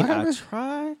 I mean, what I happened?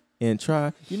 try and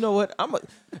try. You know what?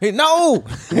 Hey, no.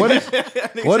 What is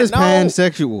No.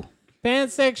 pansexual?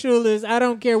 Pansexual is I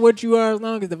don't care what you are as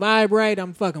long as the vibe right,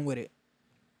 I'm fucking with it.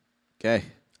 Okay.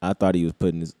 I thought he was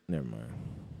putting his. Never mind.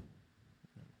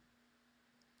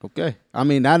 Okay. I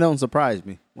mean, that don't surprise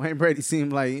me. Wayne Brady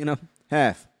seemed like,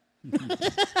 half.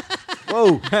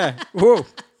 Whoa. Whoa.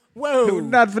 Whoa.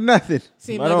 Not for nothing.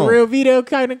 Seemed Right like on. a real Vito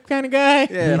kind of guy.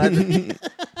 Yeah,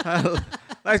 I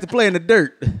like to play in the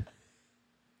dirt.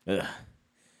 Ugh.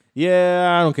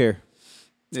 Yeah, I don't care.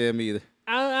 Yeah, me either.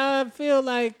 I feel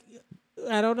like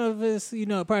I don't know if it's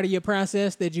a part of your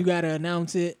process that you gotta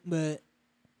announce it, but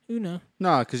No,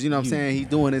 because you know what I'm saying? He's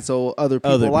doing it so other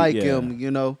people Other pe- like yeah. him,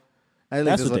 At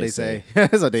least that's what they say. say.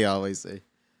 That's what they always say.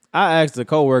 I asked a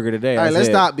coworker today. All right, I let's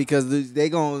said, stop because they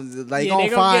gonna Yeah, gonna they gonna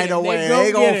find get a it. way. They They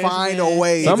gonna gonna get us, find man. a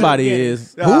way. somebody Get it.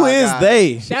 is. Oh, Who is God.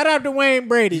 they? shout out to Wayne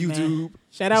Brady, man. YouTube.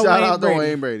 Shout out Shout Wayne out to Brady.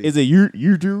 Wayne Brady. Is it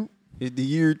YouTube? It's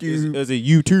the YouTube. Is it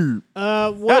YouTube?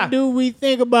 What do we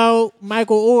think about Micheal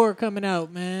Oher coming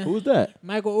out, man? Who's that?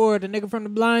 Micheal Oher, the nigga from The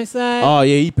Blind Side. Oh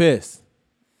yeah, he pissed.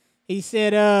 He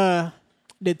said,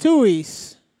 the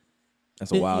Tuohys.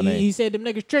 That's a wild name. He said them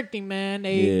niggas tricked him, man. Yeah.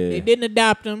 They didn't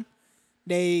adopt him.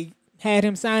 They had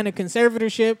him sign a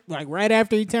conservatorship like right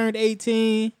after he turned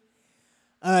 18.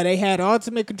 They had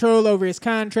ultimate control over his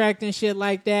contract and shit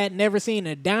like that. Never seen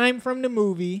a dime from the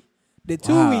movie. The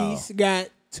Tuohys got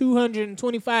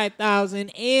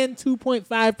 $225,000 and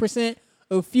 2.5%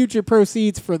 of future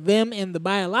proceeds for them and the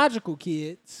biological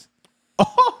kids.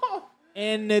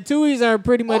 And the Tuohys are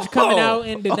pretty much coming out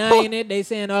and denying it. They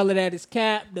saying all of that is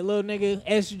cap. The little nigga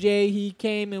SJ, he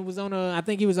came and was on I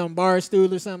think he was on Barstool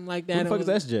or something like that. Who the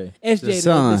fuck is SJ? SJ, The the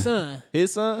son. son.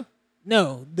 His son?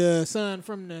 No, the son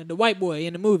from the white boy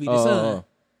in the movie, the son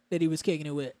that he was kicking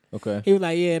it with. Okay. He was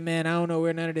like, yeah, man, I don't know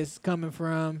where none of this is coming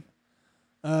from.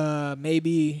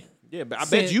 Maybe. Yeah, but I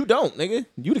bet you don't, nigga.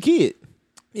 You the kid.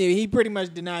 Yeah, he pretty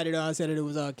much denied it all, said that it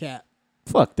was all cap.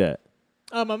 Fuck that.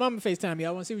 My mama FaceTime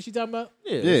y'all. Want to see what she talking about?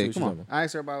 Yeah, Yeah, come on. I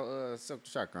asked her about Silk the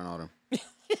Shocker and all them.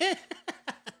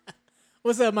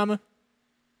 What's up, mama?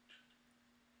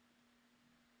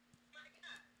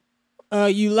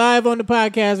 You live on the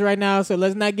podcast right now, so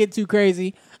let's not get too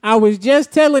crazy. I was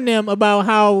just telling them about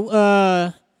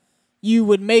how you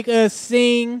would make us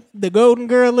sing the Golden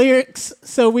Girl lyrics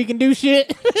so we can do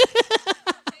shit.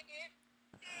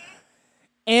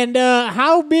 And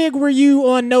how big were you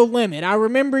on No Limit? I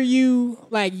remember you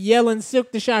like yelling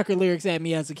Silk the Shocker lyrics at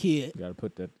me as a kid. You gotta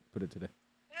put it today.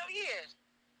 Hell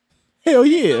yeah. Hell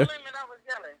yeah. No limit, I was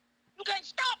yelling. You can't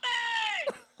stop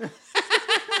me!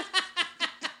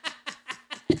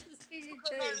 You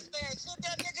couldn't understand shit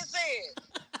that nigga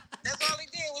said. That's all he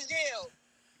did was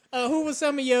yell. Who was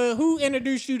who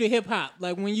introduced you to hip hop?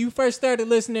 Like when you first started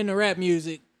listening to rap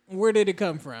music, where did it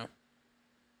come from?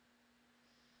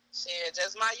 Shit,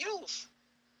 that's my youth.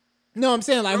 No, I'm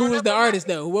saying like who was the artist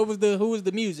though? Who was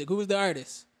the music? Who was the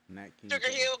artist? Sugar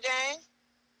Hill Gang.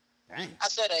 Dang. I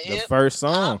said a The hip. first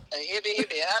song. A hip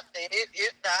hop, a hip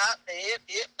hop, a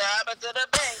hip hop, to the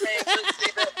bang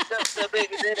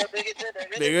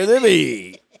bang. Bigger than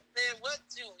me. Then what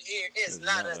you hear is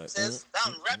not a test.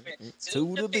 I'm rapping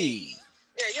To the beat.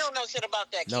 Yeah, you don't know shit about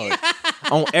that kid.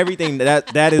 No, on everything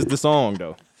that is the song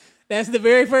though. That's the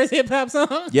very first hip hop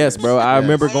song. Yes, bro. I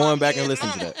remember going back and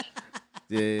listening to that.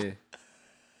 Yeah.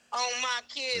 On my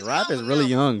kids. Rap is really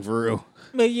young, for real.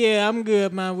 But yeah, I'm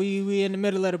good, man. We in the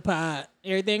middle of the pod.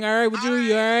 Everything all right with you?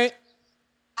 You all right?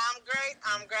 I'm great.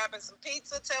 I'm grabbing some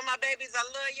pizza. Tell my babies I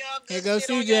love y'all. Good Here goes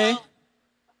shit on CJ. y'all.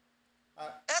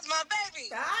 That's my baby.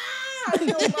 How you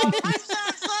doing, Mom? My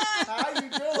son. How you You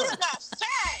doing? done got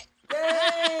fat.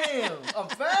 Damn. I'm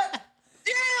fat?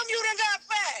 Damn, you done got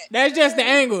fat. That's just the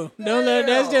angle. Don't let.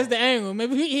 That's just the angle.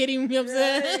 Maybe we hit him. You know what I'm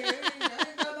saying? I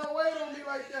ain't got no weight on me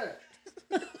like that.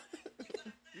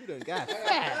 You done got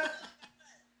Damn.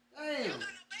 No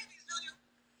babies, do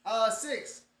you?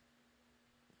 6.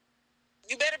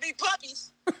 You better be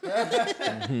puppies.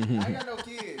 I ain't got no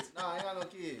kids. No, I ain't got no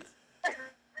kids.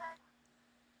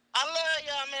 I love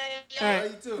y'all, man. Y'all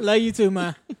All right. Love you too,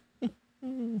 man.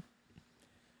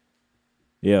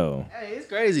 Yo. Hey, it's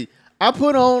crazy. I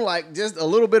put on like just a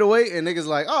little bit of weight and niggas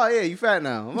like, oh yeah, you fat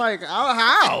now. I'm like, oh,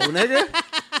 how, nigga?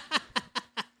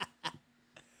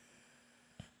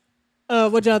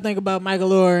 What y'all think about Micheal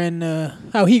Oher and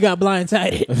how he got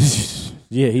blindsided?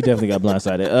 Yeah, he definitely got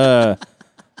blindsided.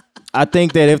 I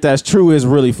think that if that's true, it's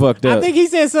really fucked up. I think he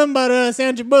said something about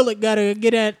Sandra Bullock gotta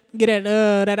get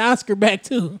that Oscar back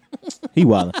too. He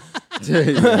wildin'.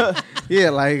 Yeah,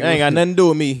 like That ain't got nothing to do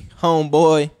with me,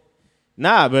 homeboy.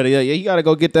 Nah, but yeah, you gotta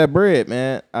go get that bread,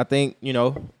 man. I think,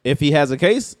 if he has a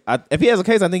case, I think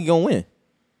he gonna win.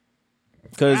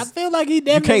 I Cause feel like he you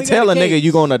definitely can't tell got a nigga case.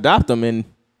 you gonna adopt him and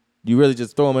you really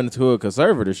just throw him into a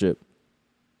conservatorship.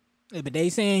 Yeah, but they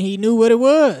saying he knew what it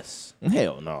was.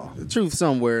 Hell no. the truth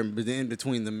somewhere in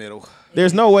between the middle.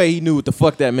 There's no way he knew what the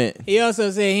fuck that meant. He also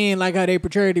said he ain't like how they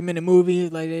portrayed him in the movie.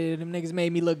 Like them niggas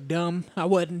made me look dumb. I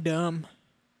wasn't dumb.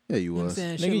 Yeah, you You know what I'm was.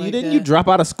 saying? Nigga, Shit like didn't that. you drop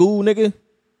out of school, nigga?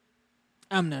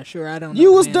 I'm not sure. I don't know.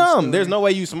 You the was man's dumb. story. There's no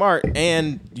way you smart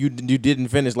and you didn't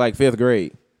finish like 5th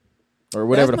grade or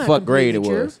whatever That's the not fuck grade it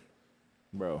completely was.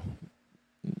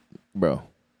 Bro.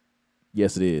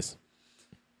 Yes, it is.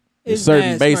 There's It's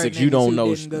certain mad basics smart you don't niggas know.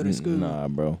 who didn't go to school. Nah,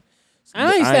 bro.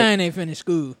 Einstein ain't finished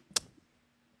school.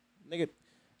 Nigga,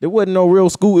 there wasn't no real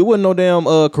school. It wasn't no damn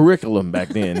curriculum back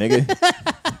then, nigga.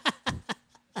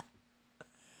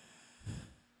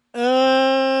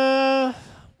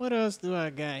 What else do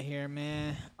I got here,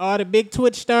 man? All the big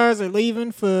Twitch stars are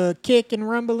leaving for Kick and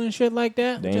Rumble and shit like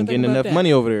that. They What y'all ain't think getting about enough that?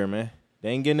 money over there, man. They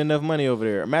ain't getting enough money over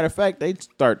there. Matter of fact, they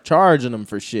start charging them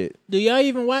for shit. Do y'all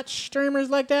even watch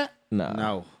streamers like that? Nah.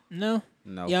 No. No.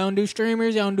 No. Y'all don't do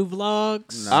streamers. Y'all don't do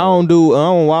vlogs. No.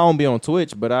 I don't be on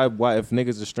Twitch, but if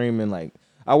niggas are streaming, like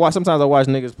sometimes I watch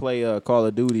niggas play Call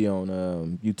of Duty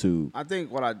on YouTube. I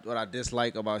think what I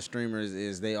dislike about streamers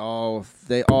is they all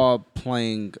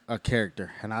playing a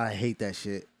character, and I hate that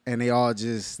shit. And they all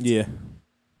just Yeah.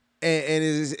 and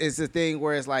it's a thing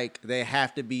where it's like they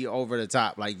have to be over the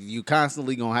top. Like you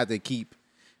constantly gonna have to keep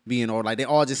being over. Like they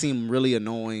all just seem really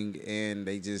annoying and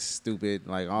they just stupid.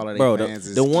 Like all of their fans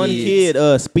is the one kids.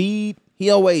 kid, Speed, he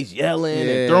always yelling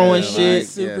and throwing like, shit.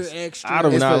 Super yes. extra. I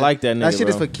do not like that nigga, That shit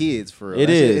is bro. for kids, for real. It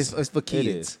That shit is. It's for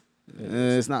kids.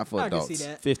 It's not for I can adults. see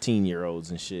that. 15-year-olds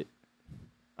and shit.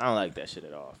 I don't like that shit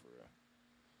at all, for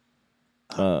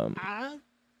real. I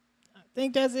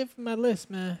think that's it for my list,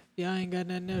 man. If y'all ain't got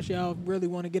nothing else y'all really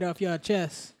want to get off y'all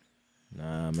chest.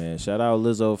 Nah, man. Shout out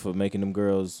Lizzo for making them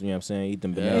girls, you know what I'm saying, eat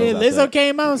them Yeah, bananas. out Lizzo there.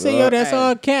 came out and said, yo, that's Hey.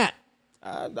 all cat.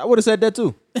 I would have said that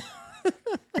too.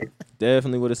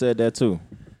 Definitely would have said that too.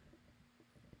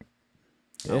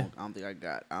 Yeah. I don't think I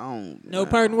got. I don't. No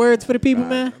parting words for the people,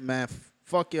 man? Man,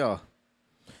 fuck y'all.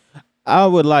 I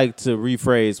would like to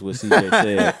rephrase what CJ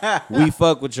said. We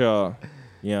fuck with y'all.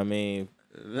 You know what I mean?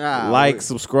 Nah, Like,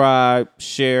 subscribe,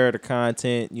 share the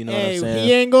content. You know what I'm Hey, saying?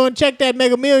 he ain't going to check that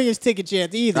Mega Millions ticket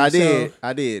yet either. I did. So.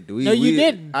 I did. No, you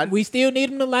didn't. We still need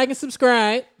him to like and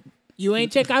subscribe. You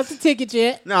ain't check out the ticket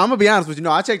yet. No, I'm gonna be honest with you.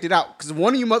 No, I checked it out because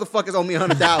one of you motherfuckers owe me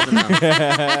 $100,000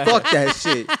 now. Fuck that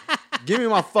shit. Give me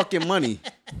my fucking money,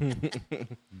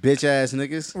 bitch ass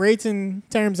niggas. Rates and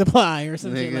terms apply or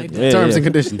something Nigga, like that. Yeah, terms yeah. and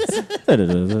conditions. This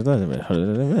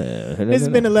has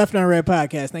been the Left on Red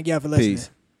podcast. Thank y'all for listening. Peace.